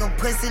switch like a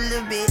pussy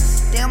little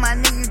bitch. Damn, I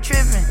knew you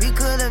tripping. We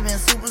could've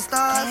been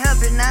superstars. Can't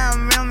help it, now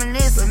I'm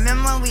reminiscing.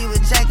 Remember we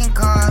were jacking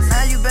cars.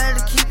 Now you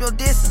better keep your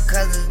distance,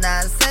 cause it's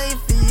not safe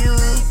for you.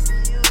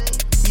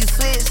 You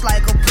switch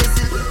like a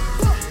pussy.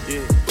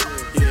 Yeah,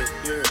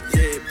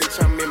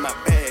 bitch, I'm in my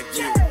bag.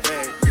 Yeah,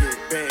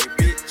 bag,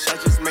 bitch, I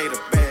just made a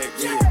bag.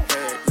 Yeah,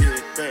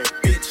 bag,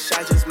 bitch,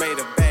 I just made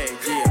a bag.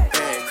 Yeah,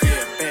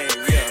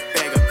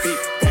 bag of big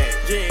bag.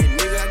 Yeah,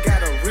 nigga, I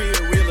got a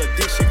real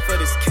addiction for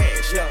this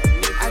cash. Yeah,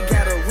 I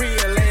got a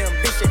real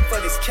ambition for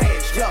this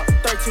cash. Yeah,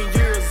 13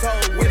 years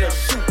old with a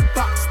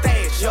shoebox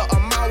stash. Yeah,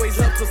 I'm always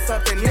up to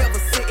something, never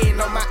sitting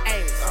on my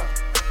ass.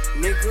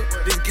 Nigga,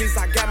 this giz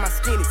I got my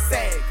skinny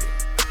sagging.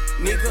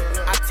 Nigga,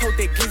 I told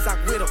that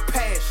Gizak with a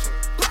passion.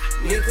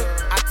 Nigga,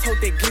 I told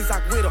that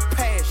Gizak with a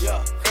passion.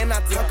 And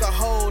I talk a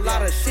whole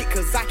lot of shit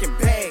cause I can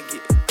bag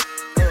it.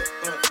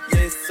 Yeah,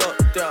 it's up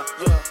there.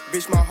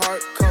 Bitch, my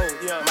heart cold.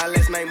 My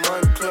last name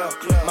Moncler.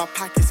 My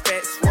pockets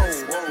fat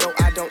swole. No,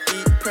 I don't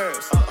eat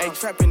pearls. Ain't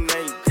trapping,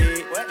 ain't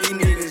dead. These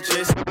niggas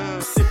just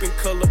sipping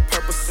color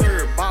purple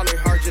syrup. Ballin'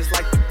 hard just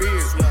like the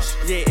beard.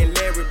 Yeah, and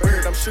Larry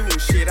Bird, I'm shooting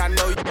shit. I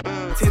know you.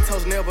 10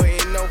 toes never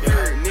in no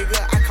hurt. Nigga,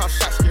 I call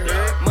shots, you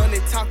heard. Money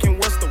talking,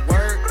 what's the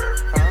word?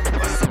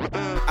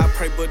 I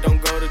pray but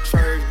don't go to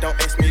church. Don't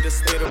ask me to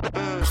spit up.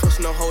 Trust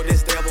no hoe,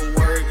 this devil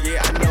word.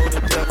 Yeah, I know the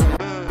devil.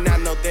 And I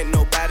know that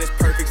nobody's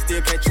perfect.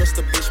 Still can't trust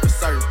a bitch for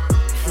certain.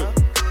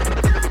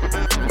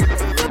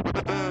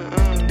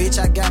 Bitch,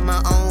 I got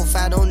my own if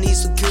I don't need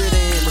security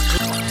in the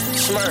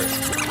Smurf.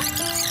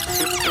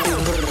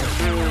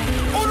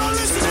 Oh, no,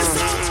 listen to this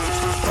song.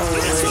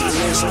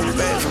 I'm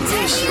back from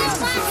this shit.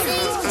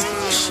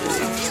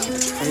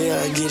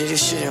 Yeah, I get it,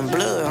 this shit in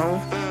blood, huh?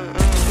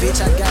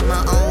 Bitch, I got my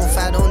own if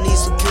I don't need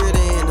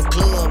security in the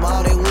club.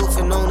 All they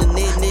wolfing on the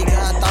net, nigga,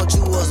 I thought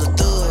you was a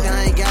thug.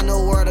 I ain't got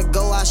nowhere to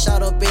go, I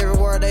shot up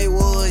everywhere they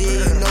was.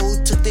 Yeah, you know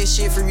who took that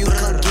shit from you,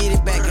 come get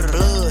it back in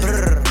blood.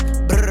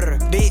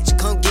 Bitch,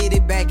 come get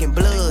it back in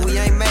blood. We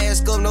ain't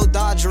mask up, no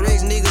Dodger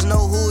X, niggas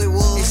know who it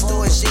was.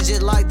 Extorting shit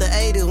just like the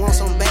 80s, want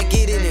some back,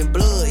 get it in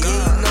blood.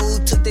 Yeah, you know who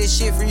took that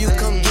shit from you,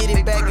 come get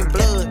it back in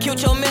blood.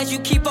 Killed your man, you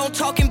keep on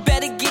talking,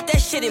 better get that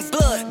shit in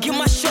blood. Give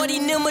my shorty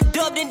them a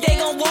dub, then they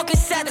gon' walk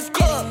inside the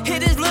club.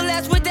 Hit his little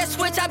ass with that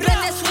switch, I bet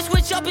that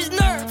switch up his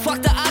nerve.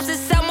 Fuck the ops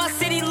inside my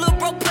city, lil'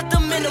 bro, put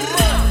them in the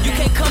mud. You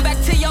can't come back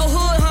to your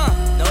hood, huh?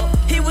 No.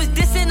 He was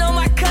dissing on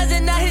my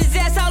cousin, now his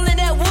ass all in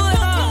that wood,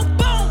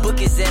 huh? Book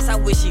his ass, I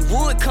wish he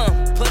would come.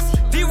 Pussy.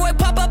 V-Roy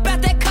pop up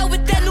out that car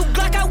with that new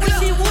Glock, I wish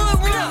he would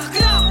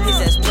run. His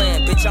ass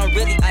playing, bitch, I'm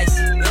really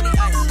icy.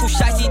 Pooh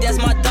Shicey, that's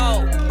my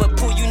dog. But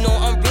Pooh, you know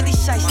I'm really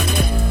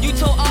shicey. You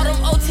told all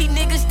them OT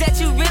niggas that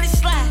you really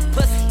slide.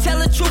 Pussy. Tell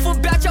the truth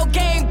about your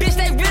game, bitch,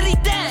 they really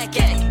dying.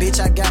 Bitch,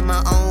 I got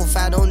my own if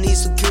I don't need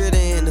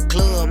security in the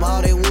club.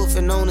 All they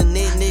wolfing on the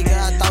net, nigga,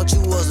 I thought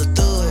you was a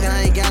thug.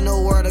 I ain't got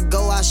nowhere to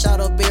go, I shot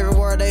up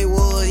everywhere they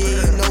was.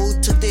 Yeah, you know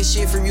who took that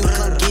shit from you,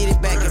 come get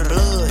it back in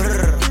blood.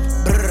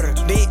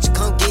 Bitch,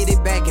 come get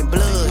it back in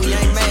blood. We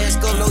ain't mask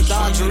up, no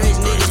Dodger X,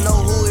 niggas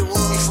know who it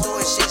was.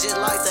 Extorting shit just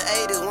like the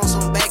 80s, want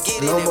some back,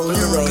 get it in blood.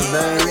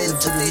 Yeah, really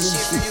took that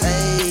shit from you.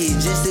 Hey,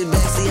 just sit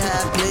back, see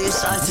how I play it.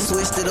 Shots,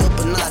 switched it up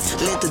a notch.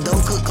 Let the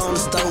dough cook on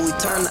the stove, we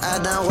turn the eye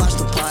down, watch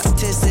the pot.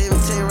 10-7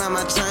 17 around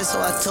my chain, so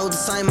I told the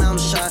same I'm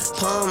shot.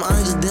 Palm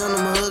angels down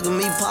them hugging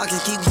me,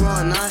 pockets keep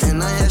growing out.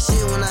 And I had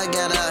shit when I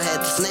got out,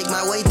 had to snake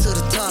my way to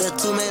the top. That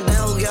 2-man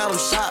down who got him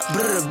shot.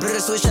 Brr,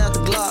 switch out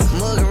the Glock.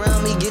 Mug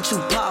around me, get you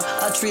pop.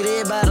 I treat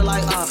everybody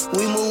like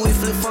we move, we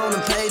flip on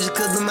the pages,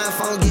 cause the my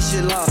phone get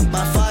shit locked.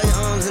 By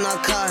firearms and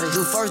narcotics,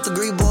 do first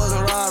degree boys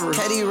and robbery.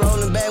 KD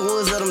rolling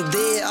backwoods of them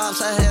dead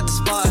ops, I had to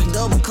spot.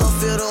 Double cup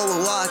filled over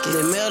walking.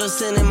 They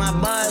medicine in my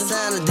body,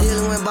 time to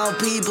dealing with about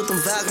people. Them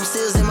vacuum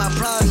seals in my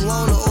product.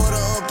 Wanna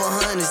order up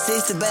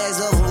 160 bags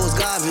of them was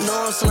garbage.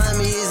 Know I'm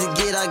slimy as it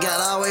get, I got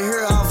all way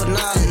here off of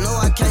knowledge. Know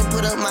I can't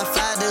put up my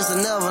 5, this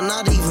or never,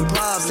 not even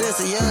problem.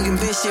 Since a young and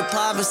bitch shit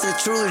poppin', said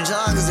true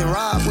joggers and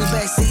rob. We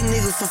backseat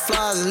niggas for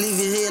flies and leave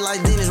his head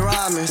like Dennis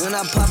Rodman. When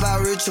I pop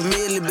out rich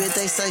immediately, bitch,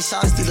 they say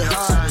shots to the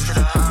heart.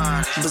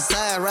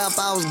 Besides rap,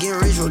 I was getting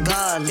rich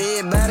regardless.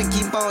 Everybody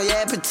keep on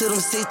yapping till them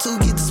 6'2"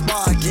 get the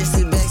spark. Just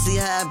sit back, see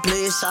how I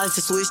play it, shots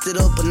and switched it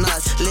up a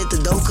notch. Let the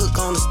dough cook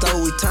on the stove,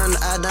 we turn the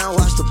eye down,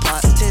 watch the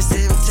pot.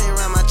 10-17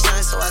 around my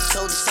chain, so I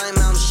told the same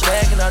amount of shot.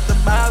 Bagging up the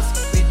mouse,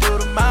 we do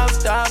the mouse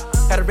stop.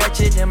 Got a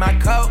ratchet in my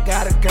coat,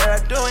 got a girl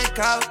doing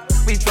coke.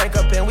 We drink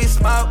up and we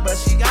smoke, but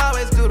she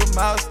always do the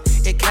most.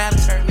 It kinda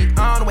turned me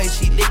on the way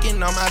she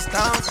licking on my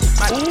stones.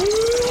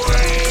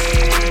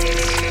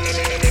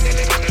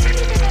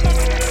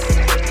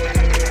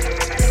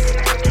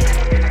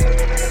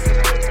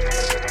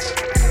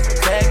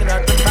 Bagging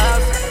up the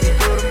mouse, we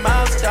do the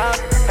mouse stop.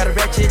 Got a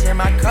ratchet in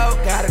my coat,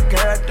 got a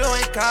girl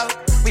doing coke.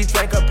 We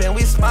drink up and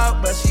we smoke,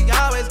 but she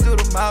always do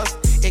the most.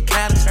 It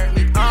kinda turned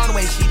me on the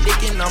way she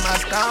licking on my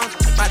stones.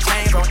 My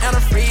chains on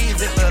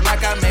antifreeze, it look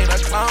like I made a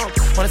clone.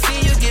 Wanna see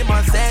you get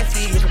more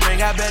sassy, if you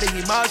bring out better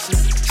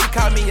emotions. She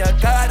called me a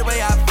god the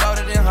way I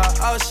floated in her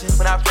ocean.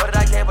 When I floated,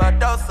 I gave her a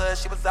dose of,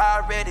 she was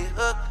already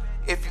hooked.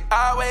 If you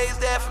always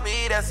there for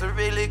me, that's a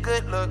really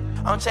good look.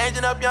 I'm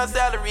changing up your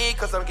salary,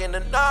 cause I'm getting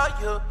to know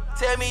you.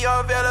 Tell me your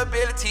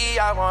availability,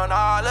 I want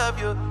all of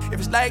you. If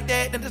it's like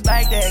that, then it's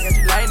like that. Got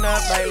you lighting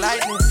up like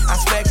lightning. I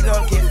smack it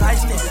up, get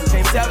feisty.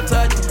 Can't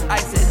sabotage you. I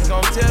said you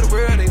gon' tell the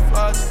world they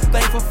floss.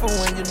 Thankful for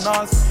when you're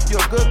naughty.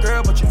 You're a good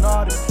girl, but you're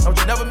naughty. Don't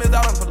you never miss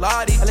out on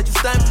Pilates. I let you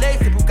stunt place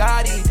the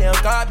Bugatti. Damn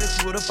God bless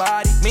you with a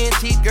body. Me and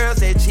cheat girls,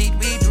 they cheat.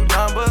 We do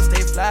numbers,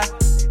 they fly.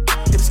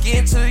 If it's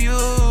getting to you,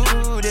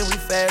 then we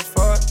fast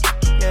forward.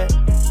 Yeah,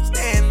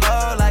 staying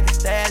low like a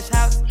stash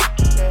house.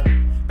 Yeah,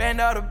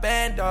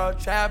 band dog,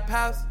 trap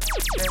house.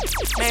 Yeah.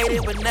 Made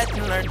it with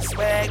nothing, learned to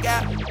swag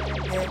out.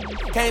 Yeah,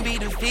 can't be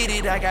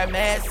defeated, I got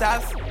mad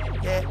sauce.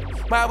 Yeah,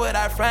 why would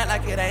I front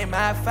like it ain't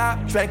my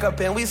fault? Drink up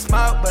and we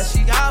smoke, but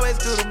she always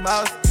do the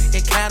most.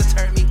 It kinda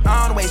turned me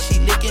on the way she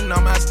licking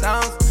on my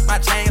stones. My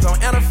chains on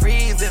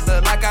antifreeze, it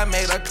look like I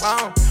made a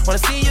clone. Wanna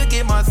see you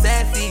get more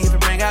sassy, if you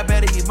bring out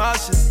better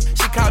emotions.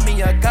 She called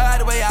me a god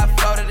the way I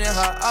floated in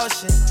her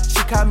ocean.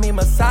 She called me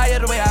Messiah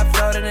the way I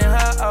floated in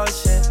her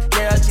ocean.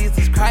 Yeah,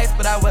 Jesus Christ,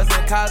 but I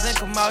wasn't causing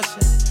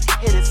commotion.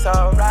 It is so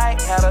right,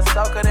 had her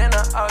soaking in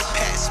the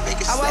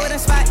ocean. I walk with a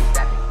spot.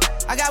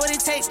 I got what it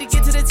takes to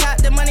get to the top.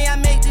 The money I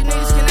make, these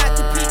niggas cannot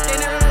compete. They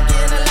never know I'm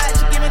getting a lot.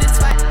 She give me the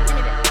twat.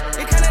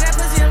 They come to that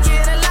pussy, I'm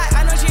getting a lot.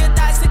 I know she a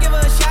thot, so give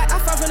her a shot. I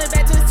fall from the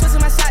back to the twist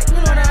of my side. You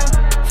know that I'm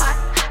hot.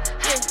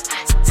 Yeah.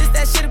 Just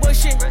that shit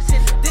bullshit.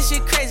 This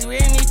shit crazy,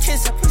 we ain't need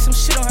kiss. I put some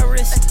shit on her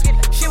wrist.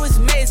 Shit was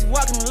amazing,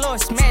 walking the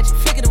Lord's magic,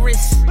 flick of the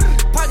wrist.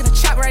 Parking the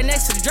chop right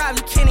next to the drive,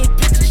 you can't even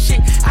picture the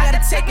shit. I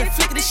gotta take it,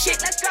 flick of the shit.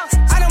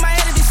 I know my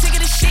enemy be sick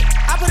of the shit.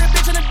 I put a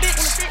bitch on the bitch.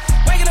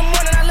 Wake in the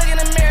morning, I look in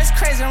the mirror, it's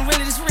crazy, I'm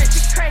really this rich.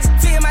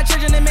 Feeding my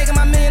children, they making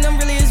my million, I'm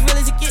really as real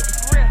as it get.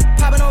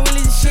 Popping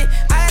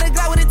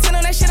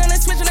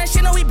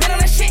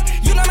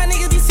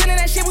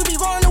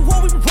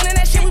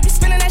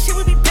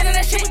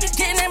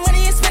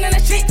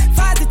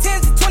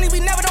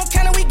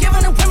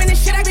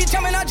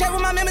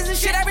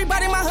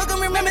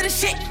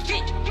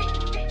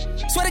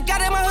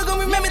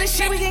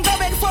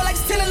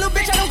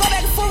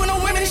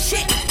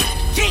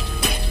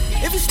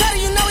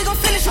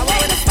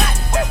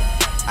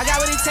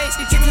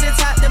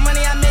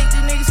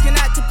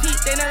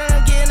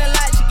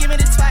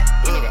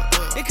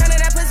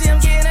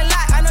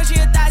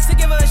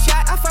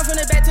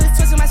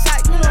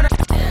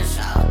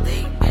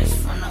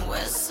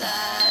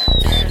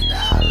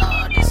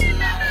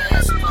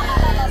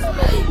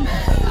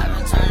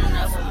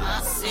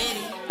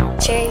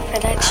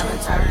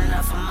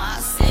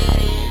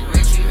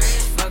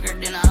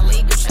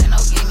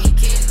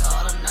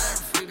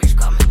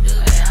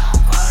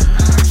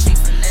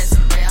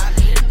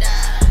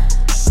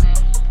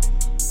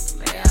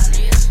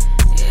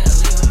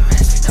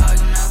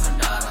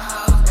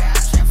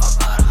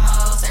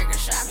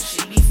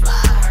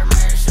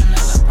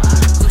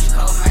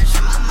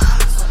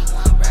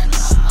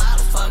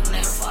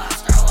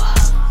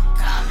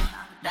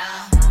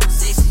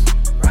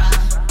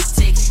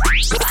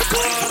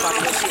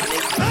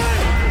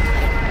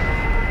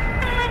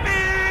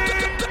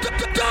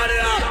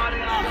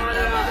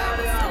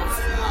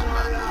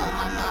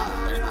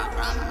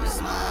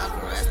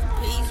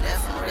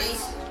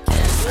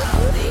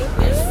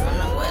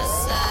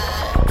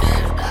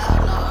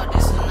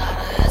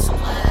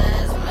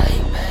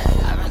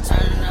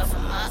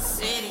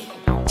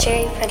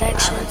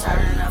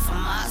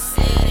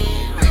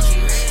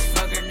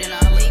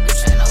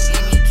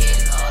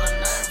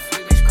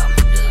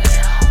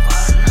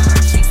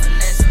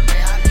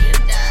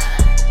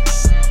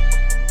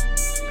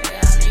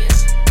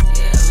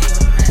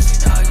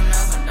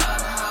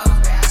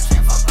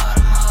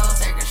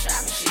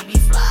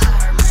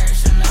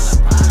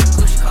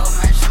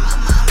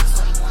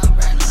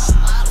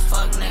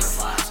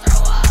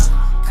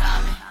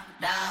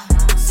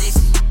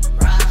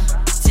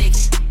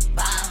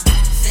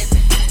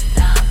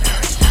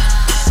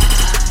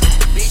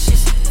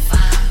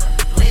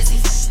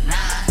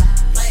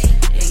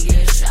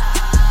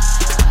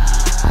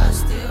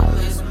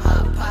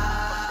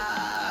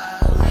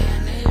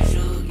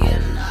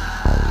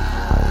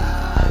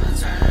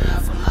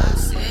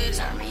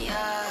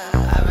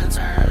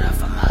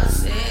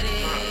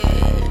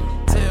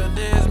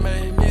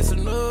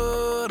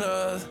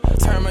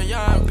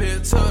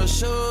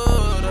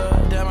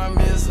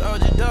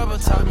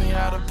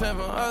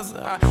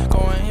bouncer. I go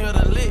and hit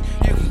a lick,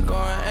 you can go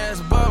and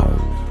ask Bubba.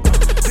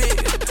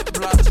 Big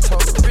blocks,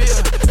 total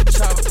real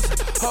choppers.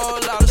 Whole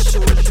lot of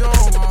shooters, you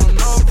don't want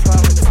no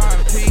problem.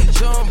 R.P.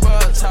 Jumbo,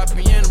 top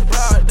me in the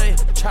block. They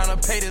tryna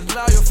pay this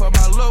lawyer for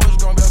my love,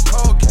 it's gonna be a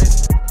cold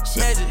case.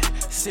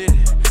 Magic City,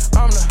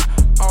 I'm the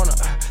owner.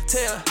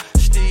 Tell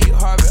Steve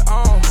Harvey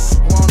on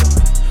wanna.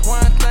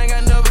 One thing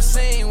I never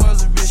seen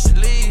was a bitch to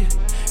leave.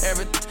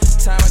 Every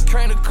time I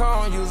crank the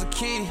car, use a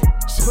key.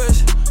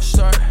 Push,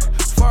 start,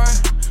 fire,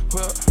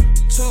 whip,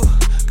 2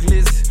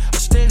 glizzy,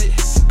 extended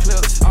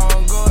clips.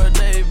 On go a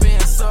day being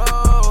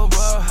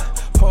sober.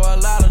 Pour a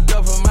lot of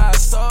dope in my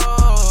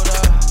soda.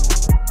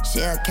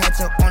 She'll catch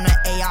up on the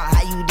AR,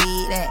 how you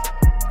did that?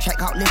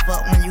 Track out, lift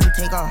up when you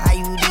take off, how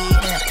you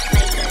did that?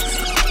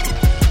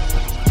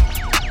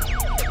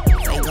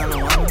 Ain't gonna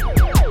wanna.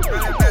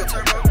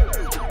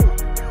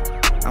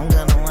 I'm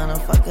gonna wanna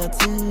fuck her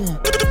too.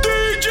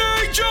 DJ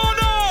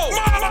Jono!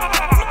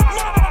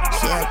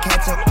 She'll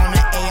catch up on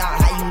the AR,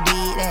 how you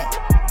did that?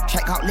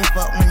 Track out, lift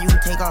up when you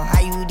take off, how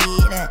you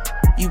did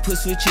that? You put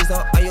switches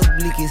on all your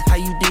blickies, how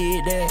you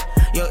did that?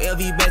 Your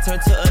LV back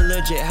turned to a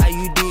legit, how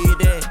you did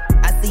that?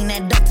 I seen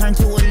that duck turn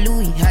to a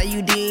Louis, how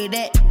you did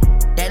that?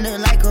 That look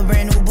like a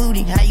brand new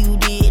booty, how you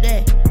did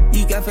that?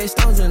 You got face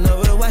stones and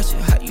nowhere to watch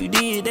it, how you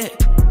did that?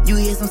 You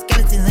hear some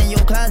skeletons in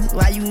your closet,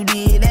 why you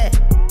did that?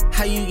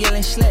 How you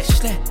yelling slack,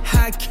 slack,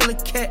 how I kill a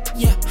cat,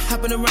 yeah.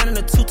 Hopping around in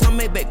a 2-tone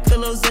Maybach,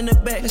 pillows in the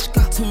back, let's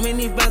go. Too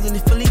many rounds in the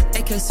Phillies,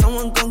 AK,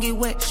 someone gon' get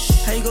wet.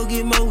 How you gon'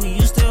 get more when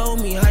you still owe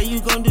me, how you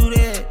gon' do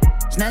that?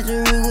 Snatch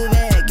a Ruger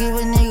bag, give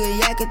a nigga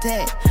yak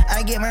attack.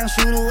 I get my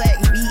shooter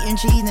whack, beef and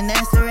cheese and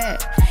that's the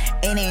rat.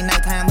 It ain't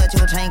nighttime but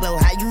your chain glow,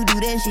 how you do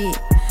that shit?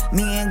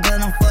 Me and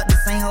Gun don't fuck the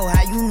same hoe,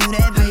 how you knew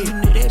that bitch?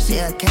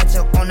 She'll catch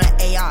up on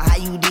the AR, how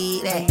you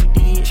did that?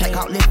 Check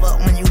out, lift up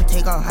when you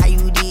take off, how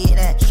you did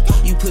that?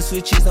 You put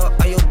switches on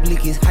all your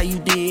blickies, how you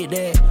did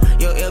that?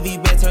 Your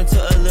LV back turned to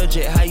a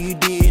legit, how you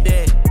did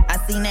that? I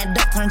seen that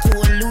duck turn to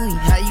a Louis,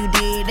 how you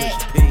did that?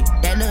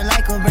 That look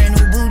like a brand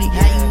new booty,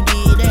 how you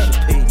did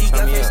that? You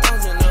got face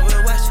stones and nowhere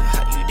to watch it,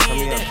 how you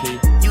did that?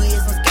 You hear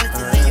some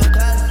skeletons in your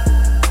closet.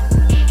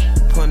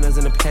 Pointers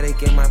in the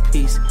paddock in my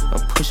piece,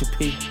 I'm Pusha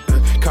P.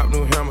 Cop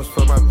new hammers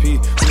for my P. You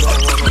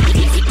don't want no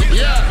peace.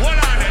 Yeah, what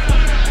on it?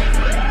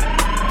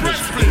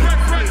 Pusha P.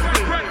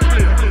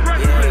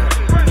 Yeah,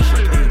 Pusha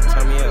P.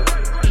 Turn me up.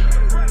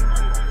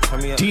 Turn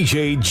me up.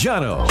 DJ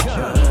Jono.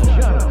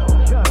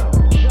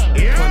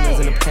 Pointers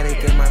in the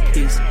paddock in my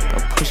piece,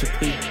 I'm Pusha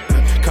P.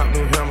 Cop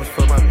new hammers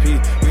for my P.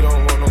 You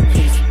don't want no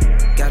peace.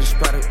 Got a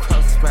spot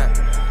across the spot,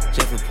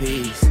 just for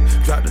peace.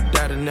 Drop the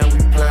dot and now we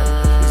play.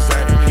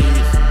 Inside the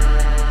peas.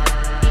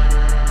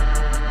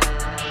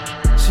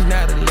 She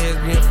not a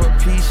lesbian for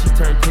peace, she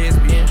turned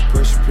lesbian.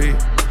 Pusha P.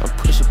 I'm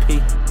Pusha P.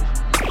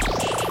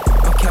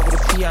 I'm capital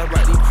P, I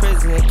write these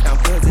president, count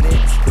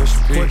presidents. Pusha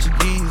P.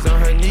 Portuguese on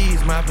her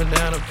knees, mopping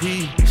down a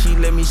P. She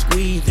let me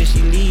squeeze and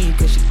she leave,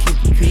 cause she keep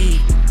the P.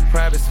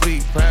 Private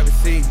suite,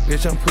 privacy,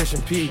 bitch, I'm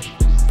pushing P.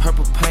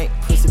 Purple paint,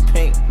 pussy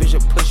pink, bitch,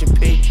 I'm pushing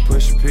P.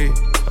 Pusha P.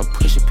 I'm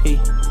Pusha P.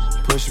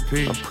 Pusha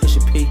P. I'm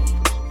Pusha P.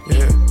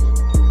 Yeah.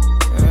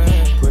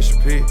 Pusha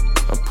P.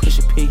 I'm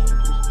Pusha P.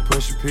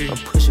 Pusha P. I'm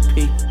Pusha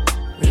P.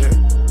 Yeah.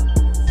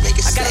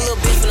 I got a little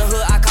bitch from the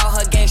hood, I call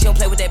her gang, she don't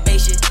play with that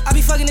base shit. I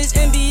be fucking this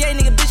NBA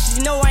nigga bitches,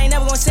 you know I ain't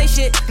never gonna say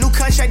shit. New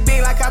contract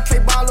big like I play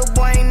ball, little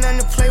boy ain't nothing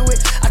to play with.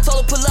 I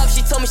told her pull up,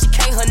 she told me she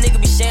can't, her nigga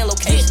be sharing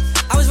location.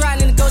 I was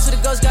riding in the ghost with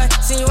a ghost gun,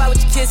 seen you out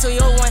with your kids, so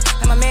you old one.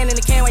 And my man in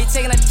the can while you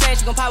taking out the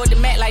trash, you gon' pop with the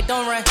mat like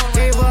don't run.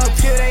 Gave her a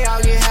pill, they all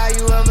get high,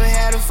 you ever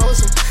had a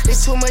foursome.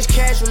 It's too much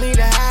cash for me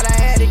to hide, I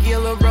had to get a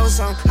little bro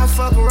some. I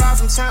fuck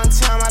around from time to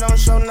time, I don't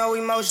show no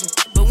emotion.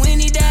 But when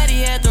he died,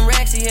 he had them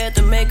racks, he had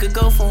to make her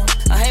go for him.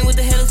 I hang with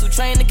the hitters who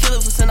train the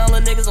killers who send all the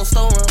niggas on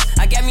slow run.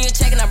 I got me a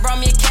check and I brought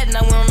me a cat and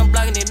I went on the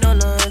block and they know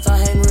nothing. I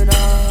hang with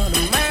all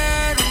the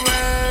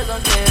murderers,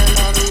 I'm getting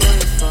all the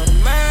lyrics for the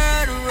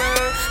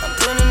murderers. I'm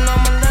putting all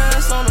my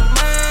lyrics on the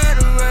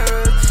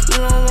murderers. You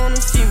don't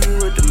wanna see me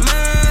with the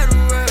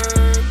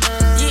murderers.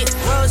 Yeah,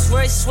 Rolls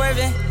Royce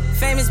swerving,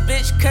 famous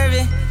bitch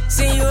curving.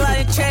 Seen you out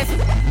in traffic,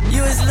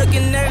 you was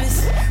looking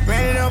nervous.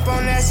 Ran it up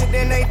on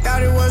accident, they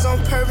thought it was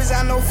on purpose.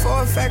 I know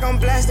for a fact I'm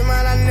blasting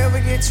mine, I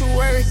never get too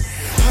worried.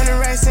 100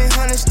 racks and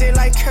 100 still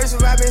like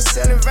cursive, I been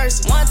selling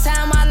verses. One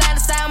time I lied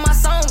aside my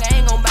song,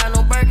 I ain't gon' buy no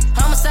Birkin.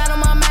 Homicide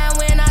on my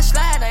mind when I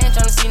slide, I ain't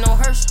tryna see no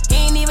hearse.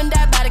 He ain't even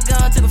died by the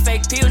gun, took a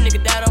fake pill,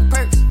 nigga died on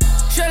perks.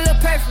 Sure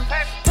look perfect,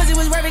 pussy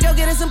was worth it, go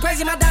get us some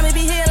perks. My diamond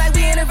be here like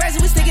we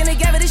anniversary, we sticking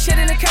together, this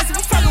shit in the cursive,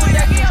 I'm fucking with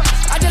that.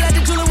 I just like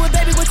the jeweler with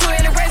baby with 2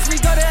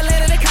 anniversaries, go to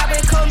Atlanta, they cop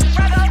and call me.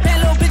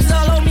 Bad little bitches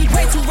all on me,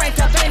 way too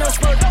ranked up, ain't no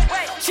sport.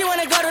 She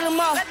wanna go to the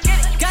mall,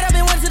 got up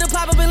and went to the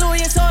pop up in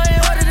Louis and saw it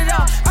and ordered it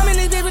all. I'm in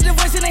this bitch with the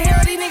voice in the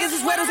hair, these niggas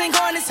is weddles ain't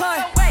going this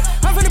hard.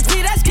 I'm from the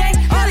P, that's gang,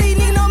 all these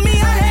niggas know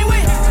me, I hang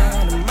with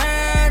all the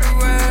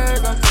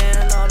murderers, I'm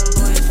getting all the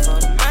lawyers for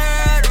the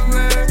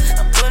murderers.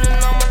 I'm putting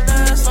all my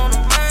last on the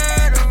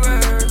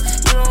murderers.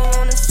 You don't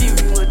wanna see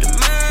me with the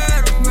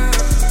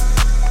murderers.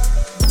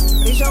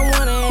 Bitch, I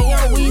wanna hang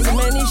your Weezy,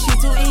 man, this shit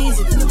too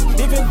easy.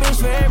 Different bitch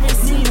for every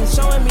season,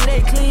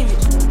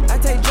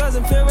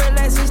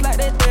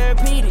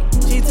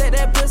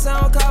 pussy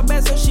on call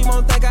back so she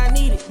won't think I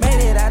need it.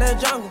 Made it out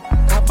of jungle.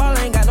 My ball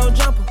ain't got no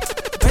jumper.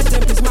 Rest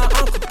in peace, my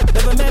uncle.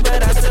 Never met,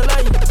 but I still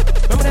love you.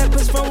 Remember that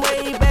pussy from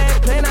way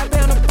back. Playing I pay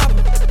on the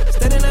popper.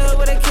 Stayed in the hood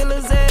where the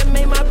killers at.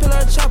 Made my pillow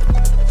a chopper.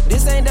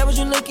 This ain't that what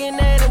you looking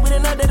at, and we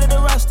done updated the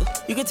roster.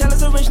 You can tell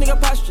it's a rich nigga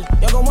posture.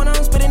 Y'all gon' wanna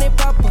spitting it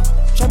popper.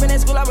 Trapping at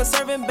school, I was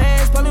serving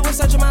bags. Probably was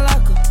searching my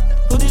locker.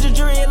 Who did your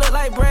jury? It look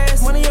like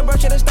brass. One of your bro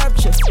should've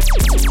stopped you.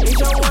 It's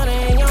your one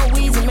and your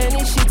Weezy, man,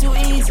 this shit too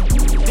easy.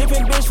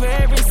 Different bitch for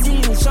every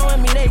season,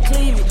 showing me they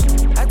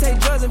cleavage. I take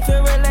drugs and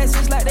feel relaxed,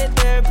 just like that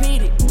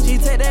therapeutic. She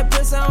take that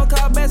pussy on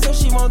call back so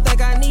she won't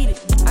think I need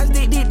it. I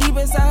stick deep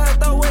inside her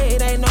throat,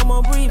 it ain't no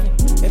more breathing.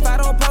 If I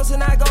don't post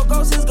and I go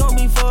ghost, it's gon'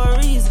 be for a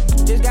reason.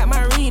 Just got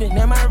my reading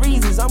and my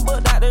reasons, I'm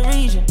booked out the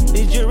region.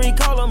 This jury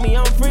call on me,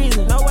 I'm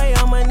freezing. No way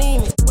I'm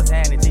anemic. What's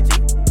happening, GG?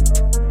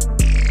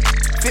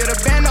 Fill the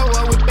bando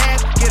up with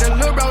bags, get a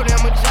little bro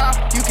them a job.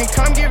 You can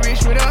come get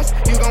rich with us,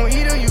 you gon'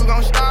 eat or you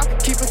gon' starve.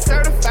 Keep it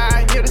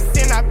certified, here to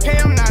sin, I pay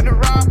them not to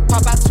rob.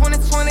 Pop out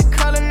 2020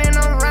 color and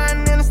I'm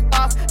riding in the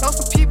stars. Know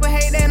some people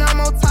hate that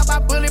I'm on top, I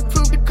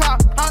bulletproof the car.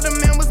 All the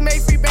members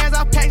make free bands,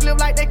 I pack live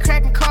like they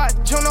cracking cards.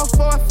 Juno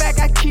for a fact,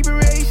 I keep it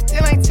real, he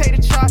still ain't take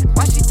the chart.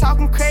 Why she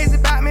talking crazy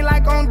about me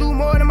like gon' do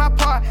more than my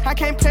part? I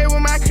can't play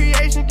with my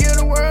creation, give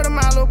the world to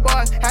my little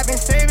boss. I've been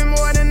saving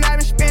more than I've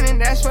been spending,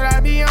 that's what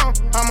I be on.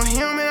 I'm a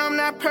human, I'm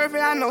not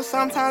perfect, I know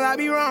sometimes I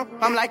be wrong.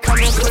 I'm like, come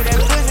and put that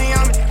pussy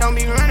on me, don't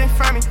be running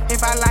from me.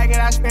 If I like it,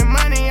 I spend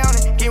money on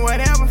it, get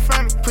whatever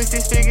from me. Put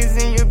 6 figures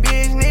in your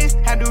business,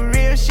 I do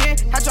real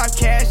shit. I drop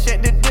cash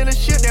at the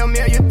dealership, they'll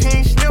mail your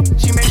pink slip.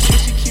 She make sure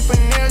she keep her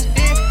nails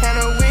did, and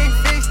her wig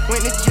fixed.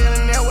 Went to jail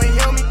and that way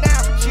held me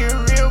down. She a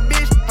real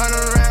bitch,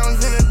 100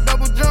 rounds in a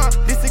double drum.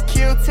 This a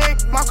kill take,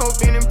 Marco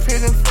been in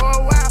prison for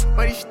a while,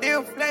 but he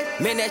still play.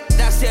 Man, that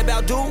shit I said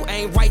about dude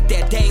ain't right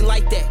that, they ain't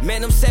like that.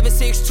 Man, them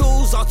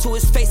 7.62s all to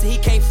his face and he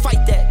can't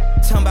fight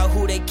that. Talking about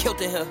who they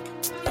killed in here.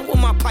 Where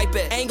my pipe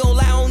at? Ain't gon'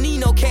 lie, I don't need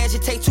no cash.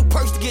 It take 2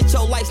 perks to get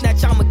your life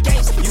snatch. I'm a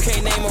gangster. You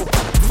can't name a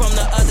from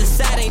the other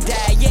side, ain't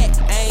died yet.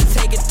 I ain't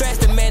taking threats.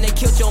 The man that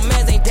killed your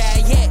man ain't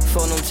died yet.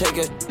 Phone them take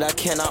it, I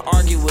cannot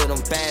argue with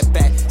them. Bad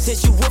back.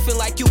 Since you woofing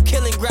like you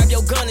killing, grab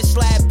your gun and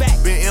slide back.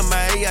 Been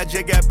MIA, I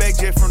just got back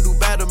jet from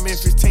Dubai to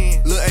Memphis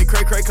 10. Lil' A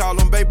cray call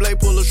them Beyblade,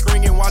 pull a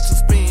string and watch her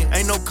spin.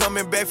 Ain't no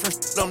coming back from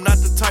I'm not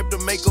the type to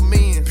make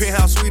amends.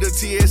 Penthouse suite or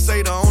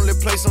TSA, the only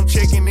place I'm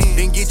checking in.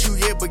 Didn't get you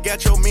yet, but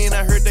got your men.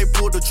 I heard they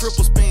pulled a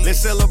triple spin. Let's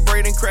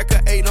celebrate and crack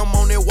a 8, I'm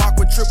on that walk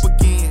with trip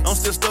again. I'm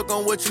still stuck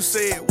on what you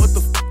said, what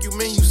the fuck you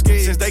mean you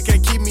scared? Since they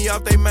can't keep me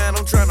off they mind,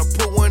 I'm trying to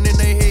put one in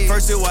their head.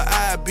 First it was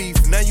I beef,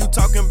 now you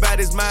talking about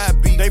it's my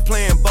beef. They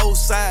playing both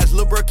sides,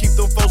 lil' bro keep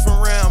them folks from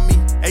around me.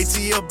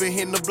 ATL been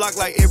hitting the block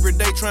like every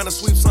day trying to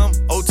sweep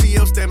something.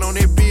 OTL stand on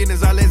their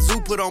business, I let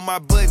Zoo put on my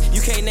button.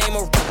 You can't name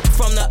a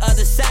from the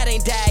other side,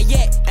 ain't died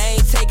yet. I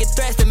ain't taking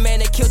threats, the man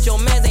that killed your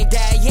man ain't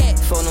died yet.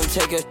 Phone them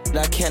take it,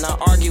 I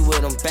cannot argue with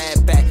them.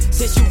 Bad back.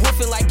 Since you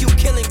woofing like you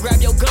killing,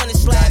 grab your gun and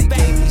slide back.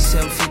 Gave me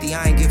 750,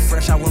 I ain't get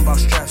fresh, I went bought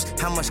straps.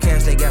 How much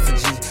cash they got for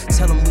G?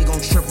 Tell them we gon'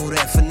 triple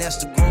that.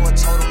 Finesse the grower,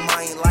 told him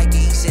I ain't like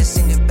it. He said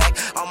send it back.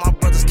 All my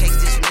brothers case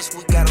dismissed,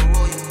 we got a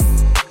royal.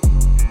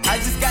 I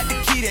just got the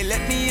key, they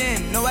let me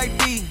in, no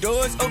ID.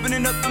 Doors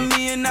opening up for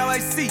me and now I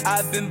see.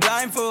 I've been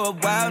blind for a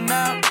while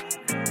now.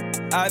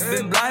 I've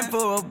been blind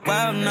for a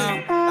while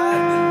now.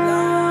 I've been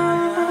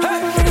blind.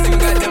 Hey! Every single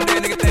goddamn day,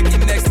 nigga think he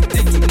next to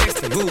Dicky,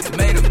 next to Woo.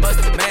 Tomato,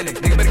 mustard,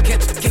 mayonnaise. Nigga better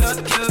catch it, kill.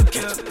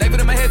 They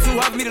put in my head too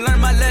hard for me to learn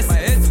my lesson. My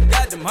head too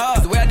goddamn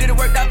hard. The way I did it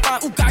worked out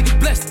fine. Ooh, God, you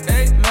blessed.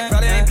 Hey, man,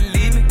 probably ain't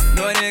believe me.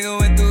 No, a nigga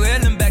went through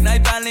hell and back. Now he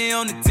finally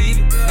on the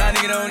TV. Now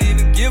nigga don't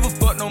even give a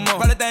fuck no more.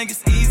 Probably think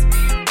it's easy.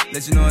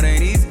 Let you know it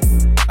ain't easy.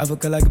 I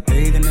fuck her like a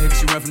bathing ape.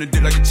 She run from the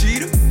dick like a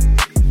cheetah.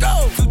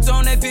 Go!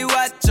 Two-tone AP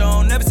watch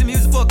on. Never see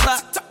music for a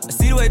clock. I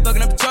see the way he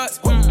fucking up the charts.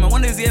 I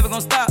wonder is he ever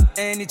gonna stop?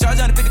 And he charge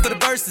 150 for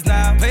the verses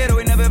now. Pay it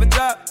away, never ever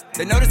drop.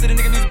 They notice that the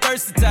nigga music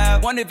versatile.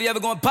 Wonder if he ever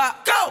gonna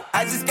pop. Go!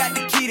 I just got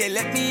the key, they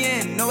let me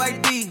in. No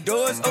ID.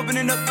 Doors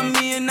opening up for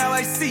me and now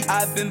I see.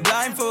 I've been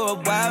blind for a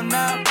while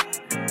now.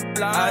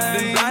 I've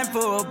been blind for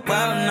a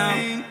while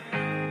now.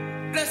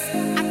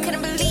 I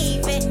couldn't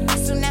believe it.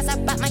 As soon as I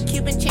bought my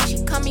Cuban chain,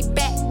 she called me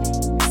back.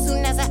 As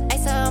soon as I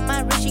ice her on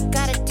my wrist, she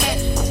got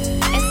attached.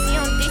 And see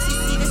on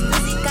DCC, this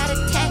pussy got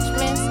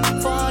attachments.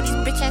 For all these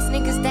bitch ass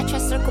niggas that try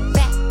circle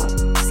back.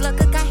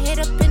 Slugger got hit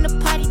up in the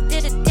party,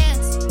 did a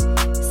dance.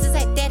 Since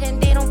I dead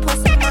and they don't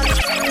post them on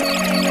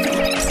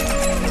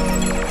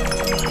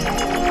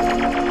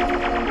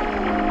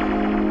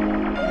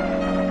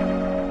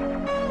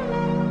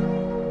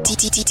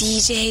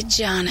DJ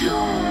Jono.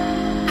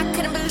 I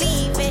couldn't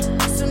believe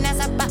it. As soon as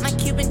I bought my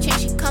Cuban chain,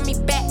 she called me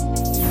back.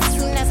 As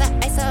soon as I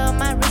ice her on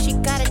my wrist, she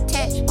got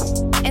attached.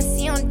 And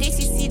see on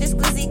DCC, this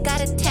glizzy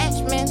got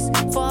attachments.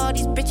 For all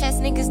these bitch ass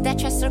niggas that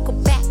try circle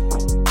back.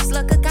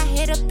 Slugger got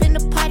hit up in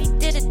the party,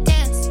 did a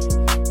dance.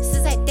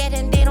 Since I dead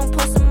and they don't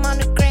post them on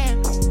the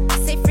gram.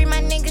 Say free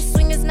my niggas,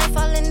 swing his knife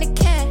all in the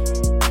can.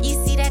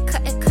 You see that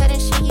cut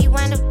and shit, he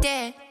wound up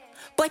dead.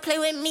 Boy, play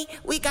with me,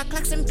 we got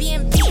clocks and B&B.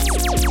 And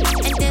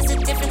there's a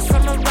difference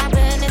from a robber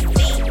and a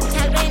thief.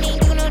 Taliban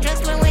ain't do no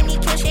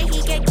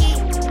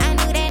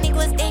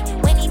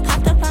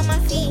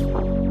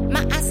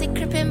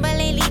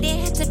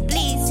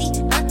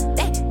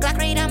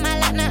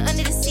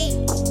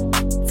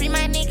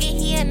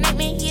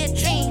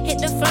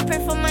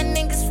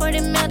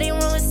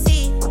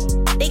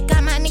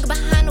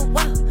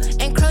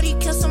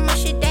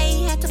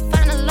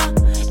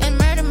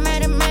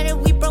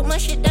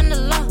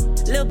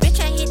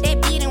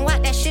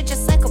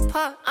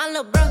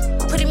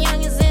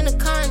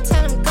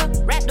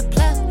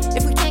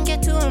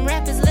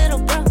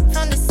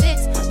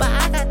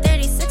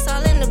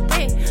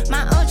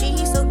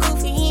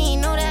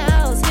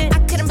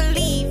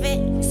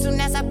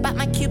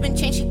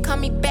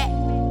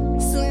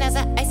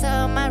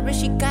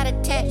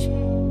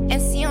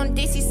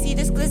DCC,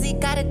 this glizzy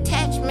got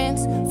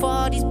attachments for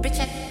all these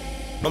bitches.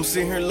 I'm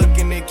sitting here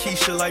looking at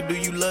Keisha like, do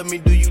you love me,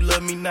 do you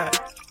love me not?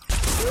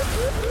 Yeah,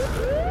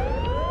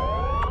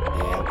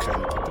 I'm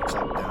trying to put the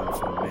cup down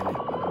for a minute,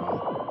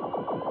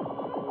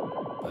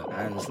 but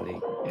honestly,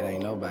 it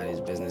ain't nobody's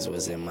business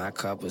what's in my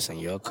cup, what's in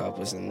your cup,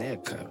 what's in their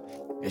cup.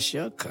 It's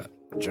your cup.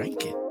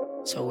 Drink it.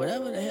 So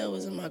whatever the hell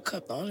was in my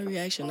cup, the only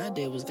reaction I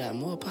did was got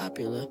more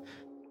popular,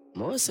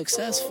 more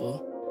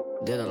successful,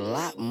 did a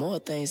lot more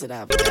things that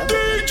I've ever done.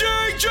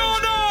 DJ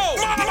Jono!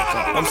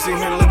 I'm sitting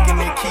here looking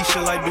at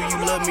Keisha like, do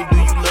you love me, do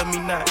you love me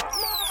not?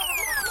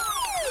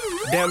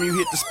 Damn, you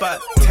hit the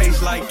spot,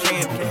 taste like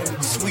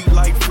candy, sweet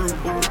like fruit,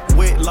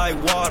 wet like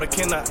water,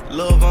 can I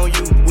love on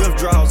you?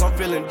 Withdrawals, I'm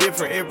feeling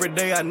different, every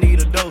day I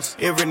need a dose.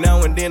 Every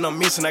now and then I'm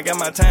missing, I got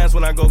my times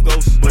when I go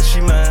ghost. But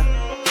she mine,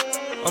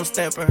 I'm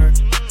stamping her.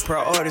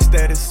 Proud artist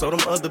status, so them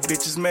other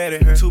bitches mad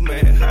at her. Too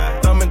mad, high.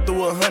 Thumbing through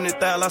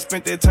 100,000, I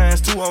spent that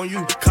times 2 on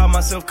you. Caught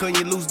myself cutting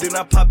you loose, then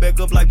I pop back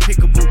up like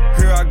Pickaboo.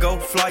 Here I go,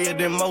 flyer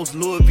than most,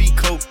 Louis V.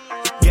 Coke.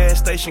 Gas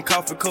station,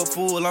 coffee cup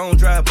full, I don't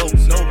drive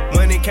boats. No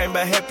money came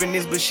by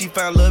happiness, but she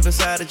found love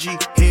inside a G.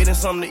 Head and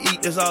something to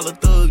eat, that's all a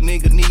thug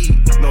nigga need.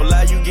 No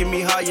lie, you get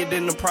me higher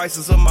than the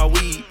prices of my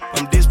weed.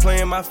 I'm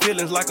displaying my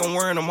feelings like I'm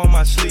wearing them on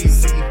my sleeve.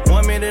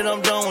 1 minute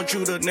I'm done with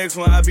you, the next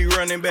one I be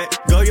running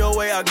back. Go your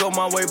way, I go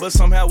my way, but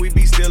somehow we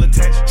be still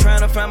attached. Trying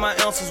to find my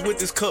answers with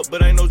this cup,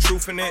 but ain't no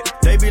truth in it.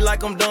 They be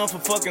like I'm done for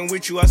fucking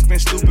with you, I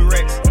spend stupid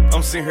racks.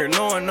 I'm sitting here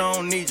knowing I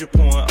don't need you,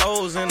 pouring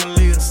O's in the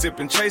lid.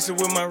 Sipping, chasing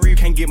with my reef,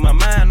 can't get my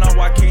mind on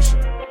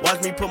Waukesha.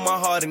 Watch me put my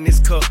heart in this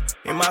cup.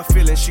 In my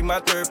feelings, she my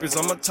therapist,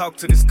 I'ma talk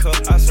to this cup.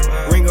 I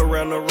swear. Ring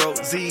around the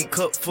road, Z,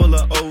 cup full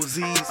of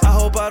OZs. I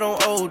hope I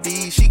don't OD,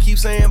 she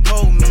keeps saying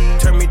pull me.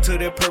 Turn me to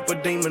that purple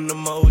demon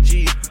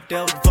emoji.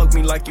 Devil fuck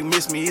me like you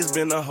miss me, it's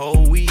been a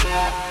whole week.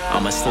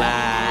 I'ma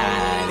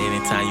slide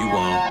anytime you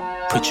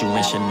want. Put you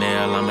in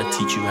Chanel, I'ma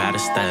teach you how to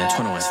stand.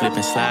 21, slip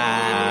and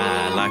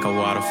slide like a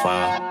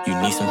waterfall. You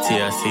need some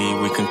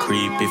TLC, we can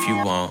creep if you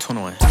want.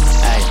 21,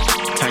 hey,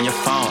 turn your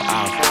phone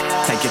off,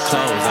 take your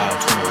clothes off.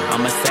 21,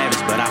 I'm a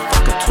savage, but I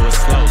fuck her to a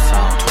slow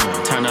song.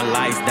 21, turn the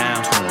lights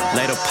down, 21,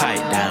 lay the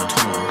pipe down.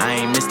 21,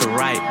 I ain't Mr.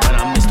 Right, but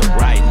I'm Mr.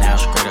 Right now.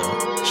 Straight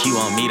up, she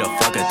want me to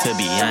fuck her to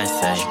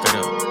Beyonce.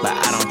 Straight up, but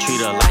I don't treat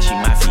her like she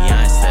my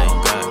fiance. Oh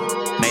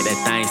God, make that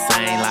thing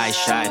sing like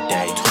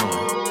Sade.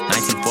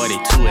 21,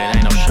 1942, it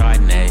ain't no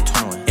Chardonnay.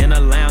 21. In a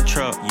lounge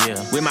truck, yeah,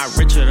 with my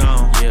Richard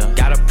on, yeah.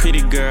 Got a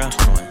pretty girl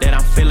 21. That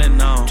I'm feeling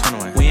on.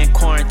 21. We in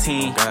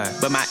quarantine,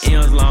 but my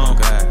M's long,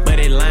 but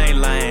it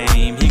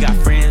lame. He got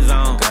friends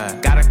on,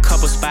 got a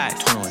couple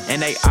spots, 21.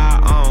 And they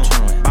all on.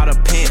 21. Bought a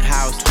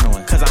penthouse,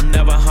 21. Cause I'm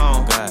never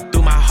home.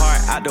 Threw my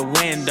heart out the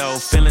window,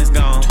 feelings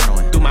gone.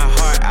 21. Threw my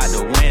heart out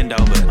the window,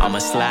 but I'ma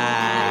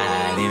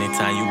slide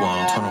anytime you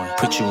want. 21.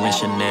 Put you in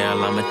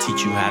Chanel, I'ma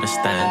teach you how to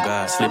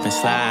stand. Slip and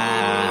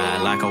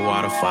slide like a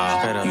waterfall.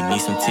 You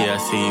need some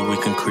TLC, we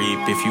can creep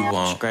if you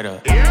want.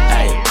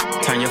 Hey,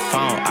 turn your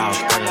phone off,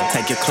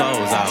 take your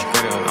clothes off.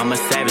 I'm a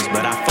savage,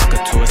 but I fuck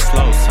her to a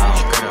slow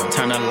song.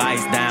 Turn the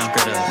lights down,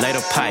 lay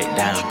the pipe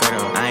down.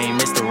 I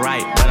ain't Mr.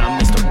 Right, but I'm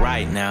Mr.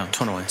 Right now.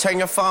 21. Turn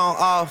your phone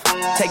off,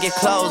 take your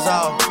clothes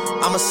off.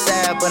 I'm a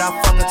sad, but I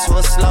fuck her to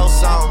a slow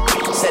song.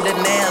 Said the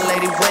nail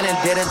lady went and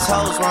did her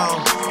toes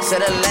wrong.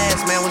 Said the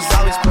last man was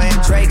always playing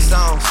Drake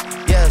songs.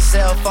 Yeah,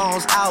 cell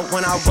phones out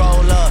when I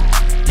roll up.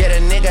 Yeah,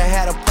 the nigga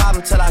had a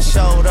problem till I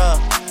showed up.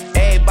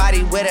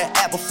 Everybody with an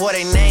app before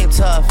they name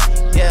tough.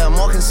 Yeah,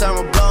 more concerned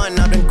with blowing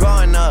up than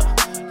growing up.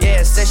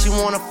 Yeah, said she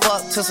wanna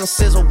fuck till some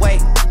scissor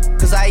wait.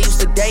 Cause I used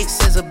to date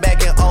scissor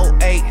back in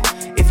 08.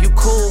 If you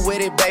cool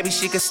with it, baby,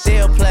 she can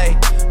still play.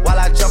 While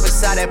I jump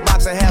inside that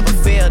box and have a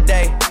field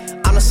day.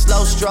 I'm a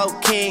slow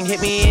stroke king,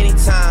 hit me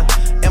anytime.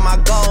 And my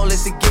goal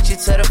is to get you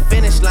to the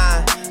finish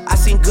line. I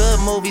seen good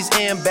movies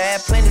and bad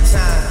plenty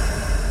time.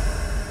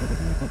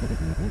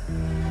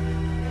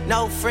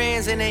 No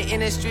friends in the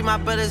industry, my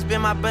brothers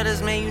been my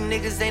brothers, man. You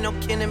niggas ain't no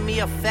kin to me,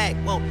 a fact.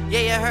 Whoa,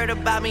 yeah, you heard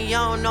about me, you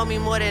don't know me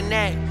more than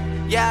that.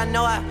 Yeah, I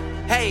know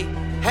hey,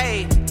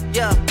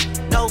 yeah.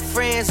 No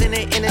friends in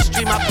the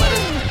industry, my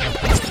brothers.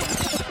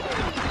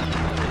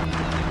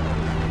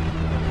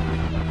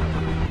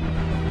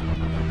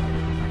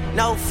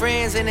 No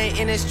friends in the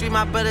industry,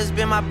 my brothers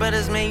been my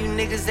brothers, man. You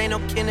niggas ain't no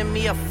kin to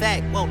me, a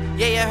fact. Whoa,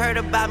 yeah, you heard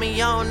about me, you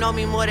don't know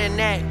me more than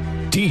that.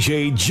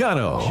 DJ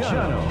Jono.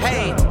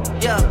 Hey,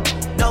 yeah.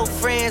 No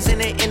friends in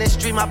the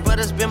industry, my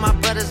brothers been my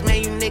brothers,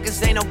 man. You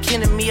niggas ain't no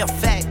kin to me, a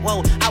fact.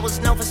 Whoa, I was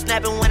known for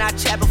snapping when I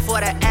chat before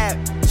the app.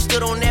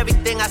 Stood on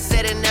everything I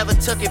said and never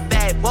took it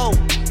back. Whoa,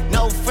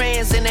 no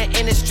friends in the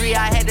industry.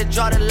 I had to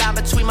draw the line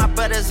between my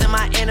brothers and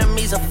my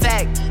enemies, a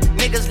fact.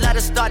 Niggas let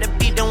us start the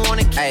beat, don't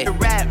wanna keep the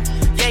rap.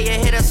 Yeah, you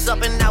hit us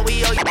up and now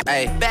we owe you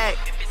back.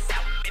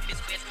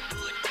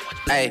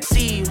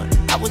 See you,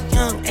 I was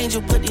young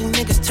angel, but these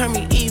niggas turn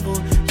me evil.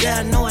 Yeah,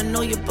 I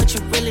know you, but you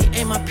really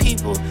ain't my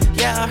people.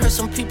 Yeah, I heard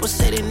some people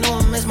say they know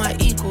him as my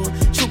equal.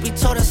 Truth be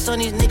told, I son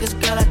these niggas,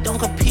 girl, I don't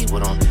compete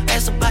with them.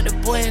 Ask about the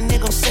boy and they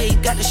gon' say he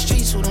got the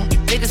streets with him.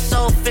 Niggas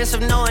so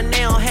offensive knowing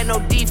they don't have no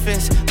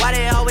defense. Why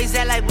they always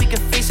act like we can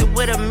fix it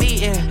with a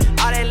meeting?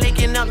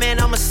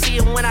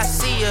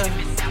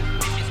 Yeah.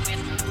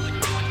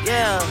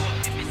 Yeah.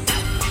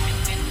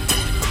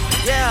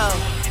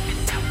 Yeah.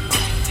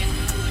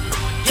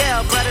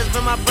 Yeah, brothers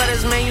been my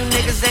brothers, man, you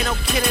niggas ain't no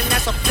kidding,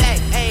 that's a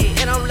fact, ayy.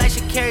 And I'm like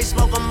Sha'Carri,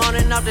 smoke, I'm on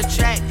and off the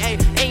track, ayy.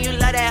 And you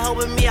love that hoe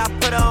with me, I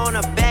put her on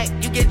the back.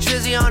 You get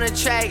Drizzy on the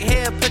track,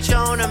 here, put you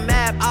on the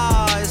map.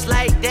 Oh, it's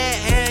like that,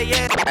 hell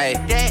yeah,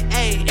 ayy. That,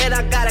 ayy, and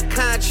I got a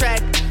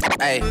contract,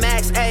 ayy.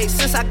 Max, ayy,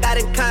 since I got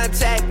in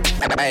contact,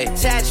 ayy.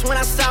 Attached when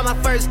I saw my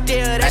first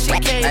deal, that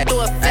shit came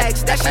through a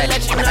fax. That shit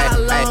let you know how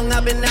long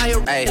I've been out here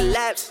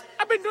relapsed.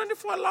 I've been doing it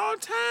for a long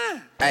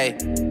time. Ayy.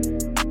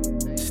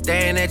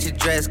 Staring at your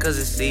dress cause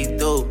it's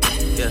see-through.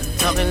 Yeah,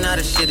 talking all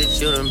the shit that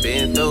you done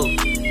been through.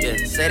 Yeah,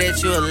 say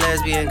that you a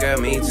lesbian,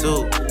 girl, me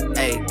too.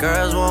 Hey,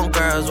 girls want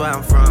girls where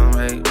I'm from.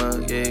 Hey, well,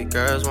 yeah,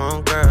 girls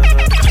want girls.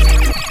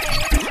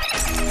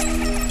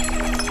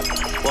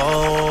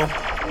 Whoa.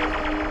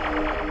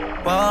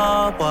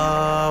 Whoa,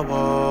 whoa,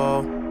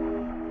 whoa.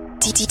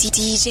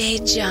 DJ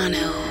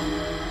Jono.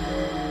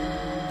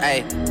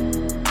 Hey.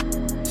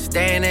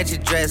 Staring at your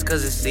dress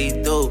cause it's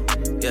see-through.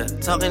 Yeah,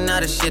 talking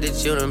all the shit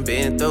that you done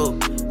been through.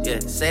 Yeah,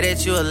 say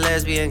that you a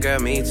lesbian, girl,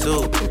 me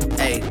too.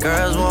 Hey,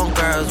 girls want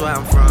girls where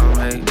I'm from.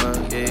 Hey, well,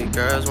 yeah,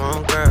 girls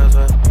want girls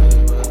where,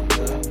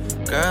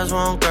 girls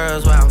want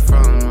girls where I'm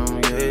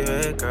from. Yeah,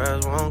 yeah,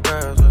 girls want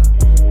girls where,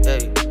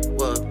 hey,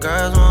 well,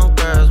 girls want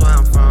girls where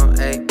I'm from.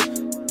 Hey,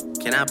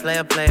 can I play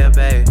a player,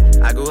 babe?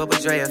 I grew up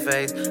with Drea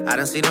face. I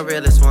done seen the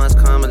realest ones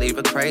come and leave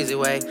a crazy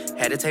way.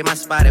 Had to take my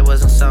spot, it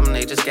wasn't something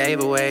they just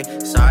gave away.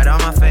 Sorry to all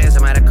my fans,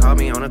 they might have called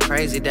me on a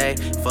crazy day.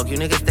 Fuck you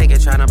niggas thinking,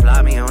 tryna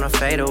block me on a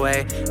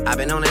fadeaway. I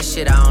been on that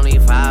shit, I only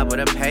vibe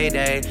with a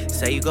payday.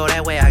 Say you go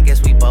that way, I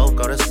guess we both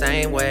go the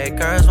same way.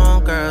 Girls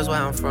want girls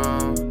where I'm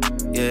from.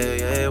 Yeah,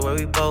 yeah, where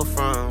we both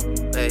from.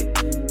 Hey,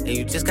 and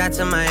you just got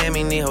to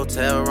Miami, need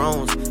hotel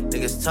rooms.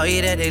 Niggas told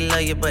you that they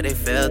love you, but they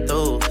fell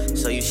through.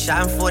 So you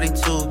shot in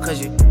 42, cause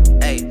you,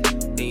 hey,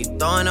 and you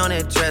throwing on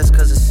that dress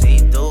cause it's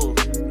see-through.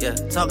 Yeah,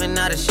 talking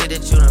all the shit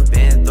that you done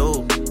been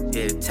through.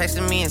 Yeah,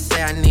 texting me and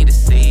say I need to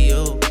see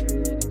you.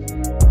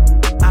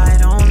 I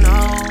don't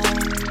know.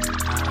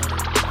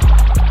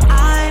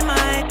 I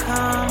might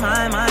come,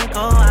 I might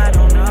go, I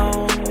don't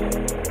know.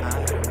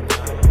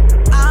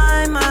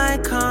 I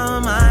might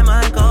come, I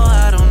might go,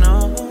 I don't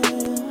know.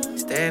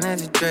 Staring at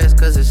your dress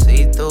cause it's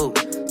see-through.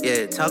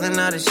 Yeah, talking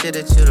all the shit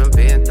that you done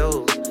been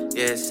through.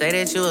 Yeah, say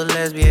that you a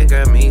lesbian,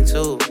 girl, me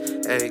too.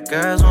 Hey,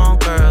 girls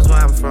want girls where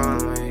I'm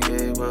from.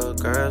 Yeah, well,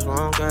 girls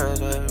want girls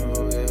where,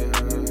 oh,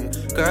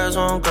 yeah. Girls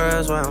want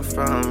girls where I'm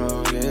from.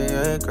 Oh,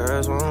 yeah,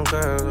 girls want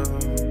girls.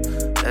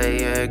 Hey,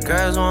 yeah,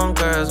 girls want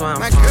girls where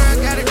I'm from. My girl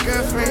got a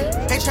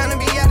girlfriend. Ain't tryna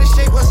be out of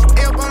shape. What's some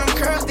help on them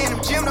curls? Then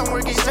them gym don't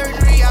work, get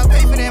surgery. I'll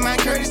pay for that, my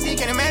courtesy.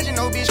 Can't imagine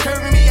no bitch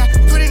curving me. I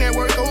put in that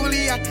work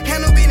overly. I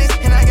handle business.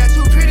 And I got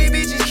two pretty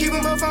bitches. Keep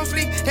them both on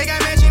fleek. They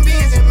got matching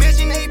beans and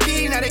matching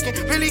AP. Now they can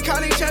really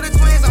call each other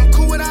twins. I'm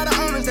cool with all the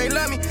owners. They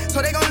love me.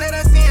 So they gon' let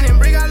us in and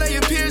bring all of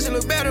your peers. It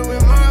look better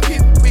with more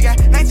people. We got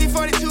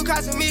 1942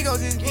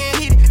 Casamigos. It's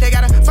getting heated. They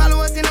gotta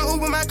follow us in the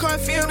Uber. My car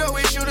filled up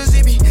with shooters.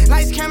 It be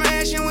lights, camera,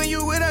 action. When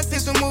you with us,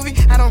 it's a movie.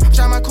 I don't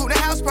try my coupe to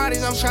house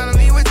parties. I'm tryna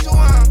leave with two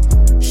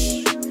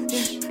shh,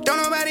 yeah. Don't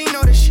nobody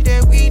know the shit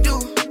that we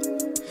do.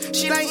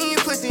 She like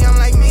eating pussy, I'm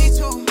like me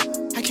too.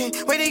 I can't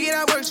wait to get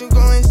out work to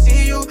go and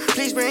see you.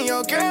 Please bring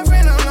your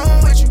girlfriend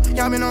along with you.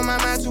 Y'all been on my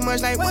mind too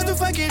much, like what the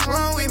fuck is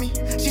wrong with me?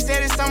 She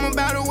said it's something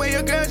about the way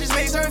a girl just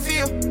makes her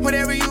feel.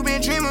 Whatever you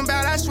been dreaming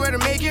about, I swear to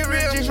make it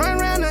real. Just run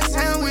around the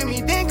town with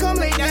me, then come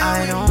lay down I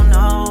with don't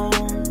know.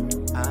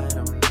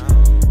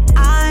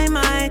 I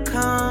might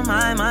come,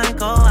 I might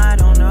go, I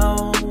don't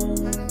know.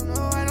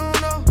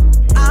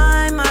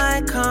 I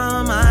might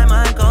come, I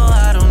might go,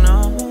 I don't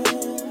know.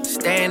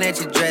 Staring at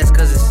your dress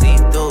cause it's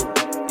see-through.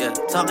 Yeah,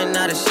 talking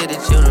all the shit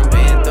that you done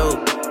been through.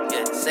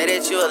 Yeah, say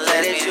that you a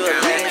lesbian,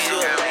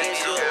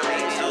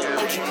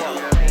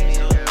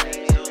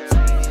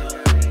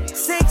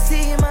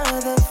 sexy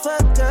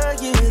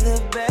motherfucker, you the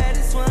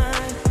baddest one.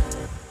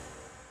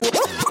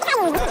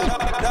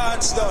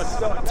 Dance done.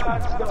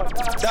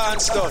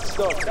 Dance done.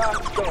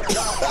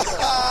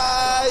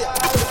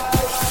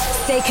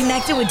 Stay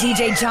connected with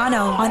DJ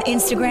Jono on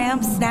Instagram,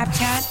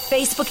 Snapchat,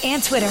 Facebook,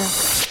 and Twitter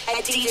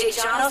at DJ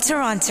Jono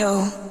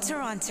Toronto.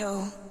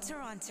 Toronto.